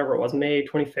 I guess whatever it was, May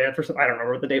 25th or something, I don't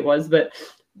remember what the date was, but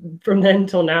from then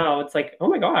till now, it's like, oh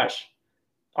my gosh,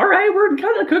 all right, we're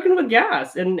kind of cooking with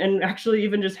gas. And actually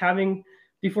even just having,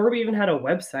 before we even had a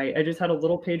website, I just had a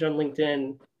little page on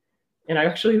LinkedIn, and I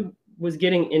actually was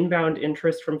getting inbound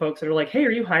interest from folks that are like, hey,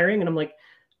 are you hiring? And I'm like,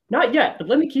 not yet, but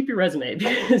let me keep your resume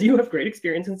because you have great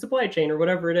experience in supply chain or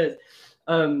whatever it is.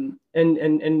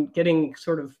 And getting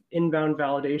sort of inbound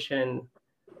validation.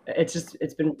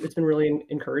 It's been really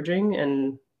encouraging.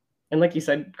 And like you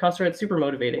said, Kostra, it's super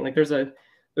motivating. Like there's a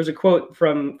quote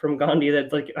from Gandhi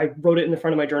that, like, I wrote it in the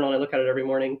front of my journal and I look at it every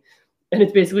morning. And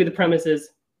it's basically, the premise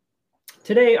is,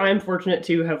 today I'm fortunate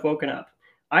to have woken up.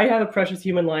 I have a precious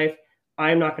human life.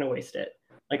 I'm not going to waste it.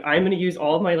 Like, I'm going to use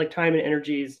all of my time and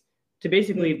energies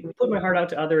basically put my heart out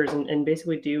to others and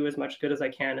basically do as much good as I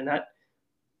can. And that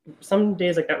some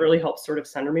days like that really helps sort of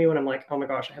center me when I'm like, oh my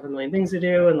gosh, I have a million things to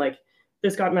do, and like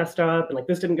this got messed up, and like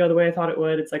this didn't go the way I thought it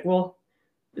would. It's like, well,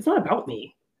 it's not about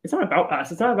me. It's not about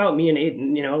us. It's not about me and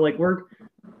Aiden. You know, like we're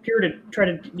here to try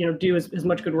to do as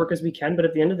much good work as we can. But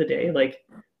at the end of the day, like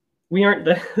we aren't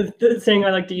the saying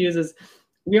I like to use is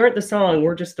we aren't the song.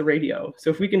 We're just the radio. So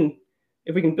if we can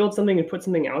build something and put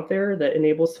something out there that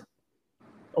enables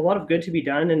a lot of good to be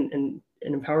done and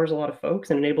empowers a lot of folks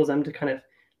and enables them to kind of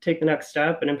take the next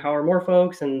step and empower more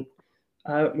folks and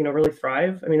really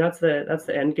thrive. I mean, that's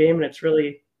the end game, and it's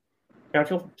really, I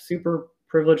feel super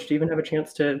privileged to even have a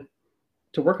chance to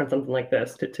work on something like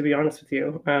this. To be honest with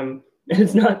you, and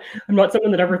I'm not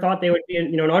someone that ever thought they would be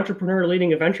an entrepreneur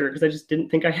leading a venture, because I just didn't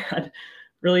think I had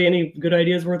really any good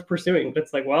ideas worth pursuing. But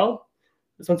it's like, well,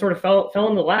 this one sort of fell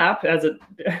in the lap, as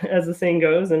the saying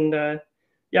goes, and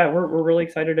yeah, we're really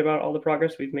excited about all the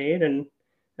progress we've made and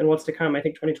what's to come. I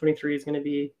think 2023 is going to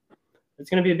be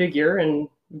a big year, and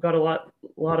we've got a lot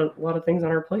of things on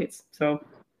our plates. So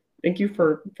thank you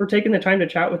for taking the time to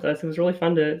chat with us. It was really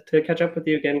fun to catch up with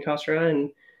you again,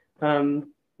 Khosrow, and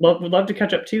would love to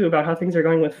catch up too about how things are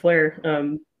going with Flare,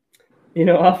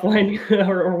 offline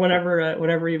or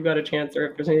whenever you've got a chance, or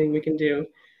if there's anything we can do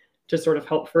to sort of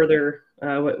help further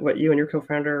what you and your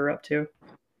co-founder are up to.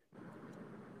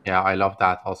 Yeah, I love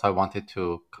that. Also, I wanted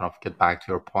to kind of get back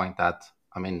to your point that,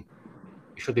 I mean,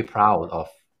 you should be proud of,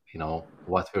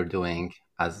 what we're doing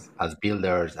as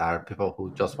builders, are people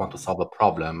who just want to solve a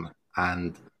problem.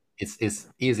 And it's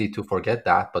easy to forget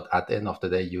that, but at the end of the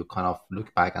day, you kind of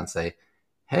look back and say,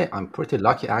 hey, I'm pretty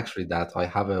lucky actually that I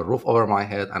have a roof over my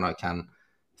head and I can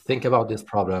think about this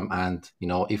problem. And,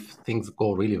 if things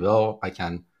go really well, I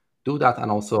can do that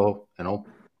and also,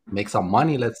 make some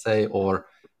money, let's say, or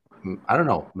I don't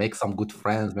know, make some good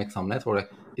friends, make some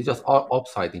network. It's just all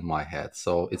upside in my head.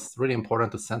 So it's really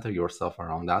important to center yourself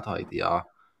around that idea.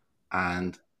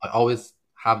 And I always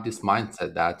have this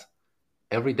mindset that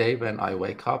every day when I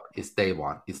wake up is day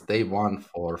one. It's day one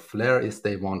for Flare, it's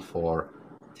day one for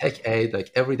TechAid.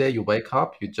 Like every day you wake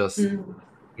up, you just do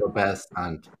your best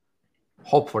and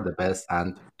hope for the best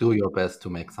and do your best to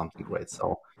make something great.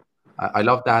 So I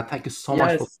love that. Thank you so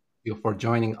much for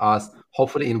joining us.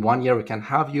 Hopefully in 1 year we can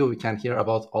have you. We can hear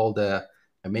about all the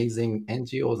amazing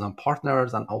NGOs and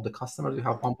partners and all the customers you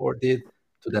have onboarded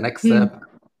to the next step.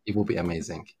 It will be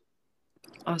amazing.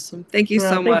 Awesome. Thank you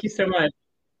so much. Thank you so much.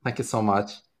 Thank you so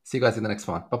much. See you guys in the next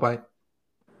one. Bye-bye.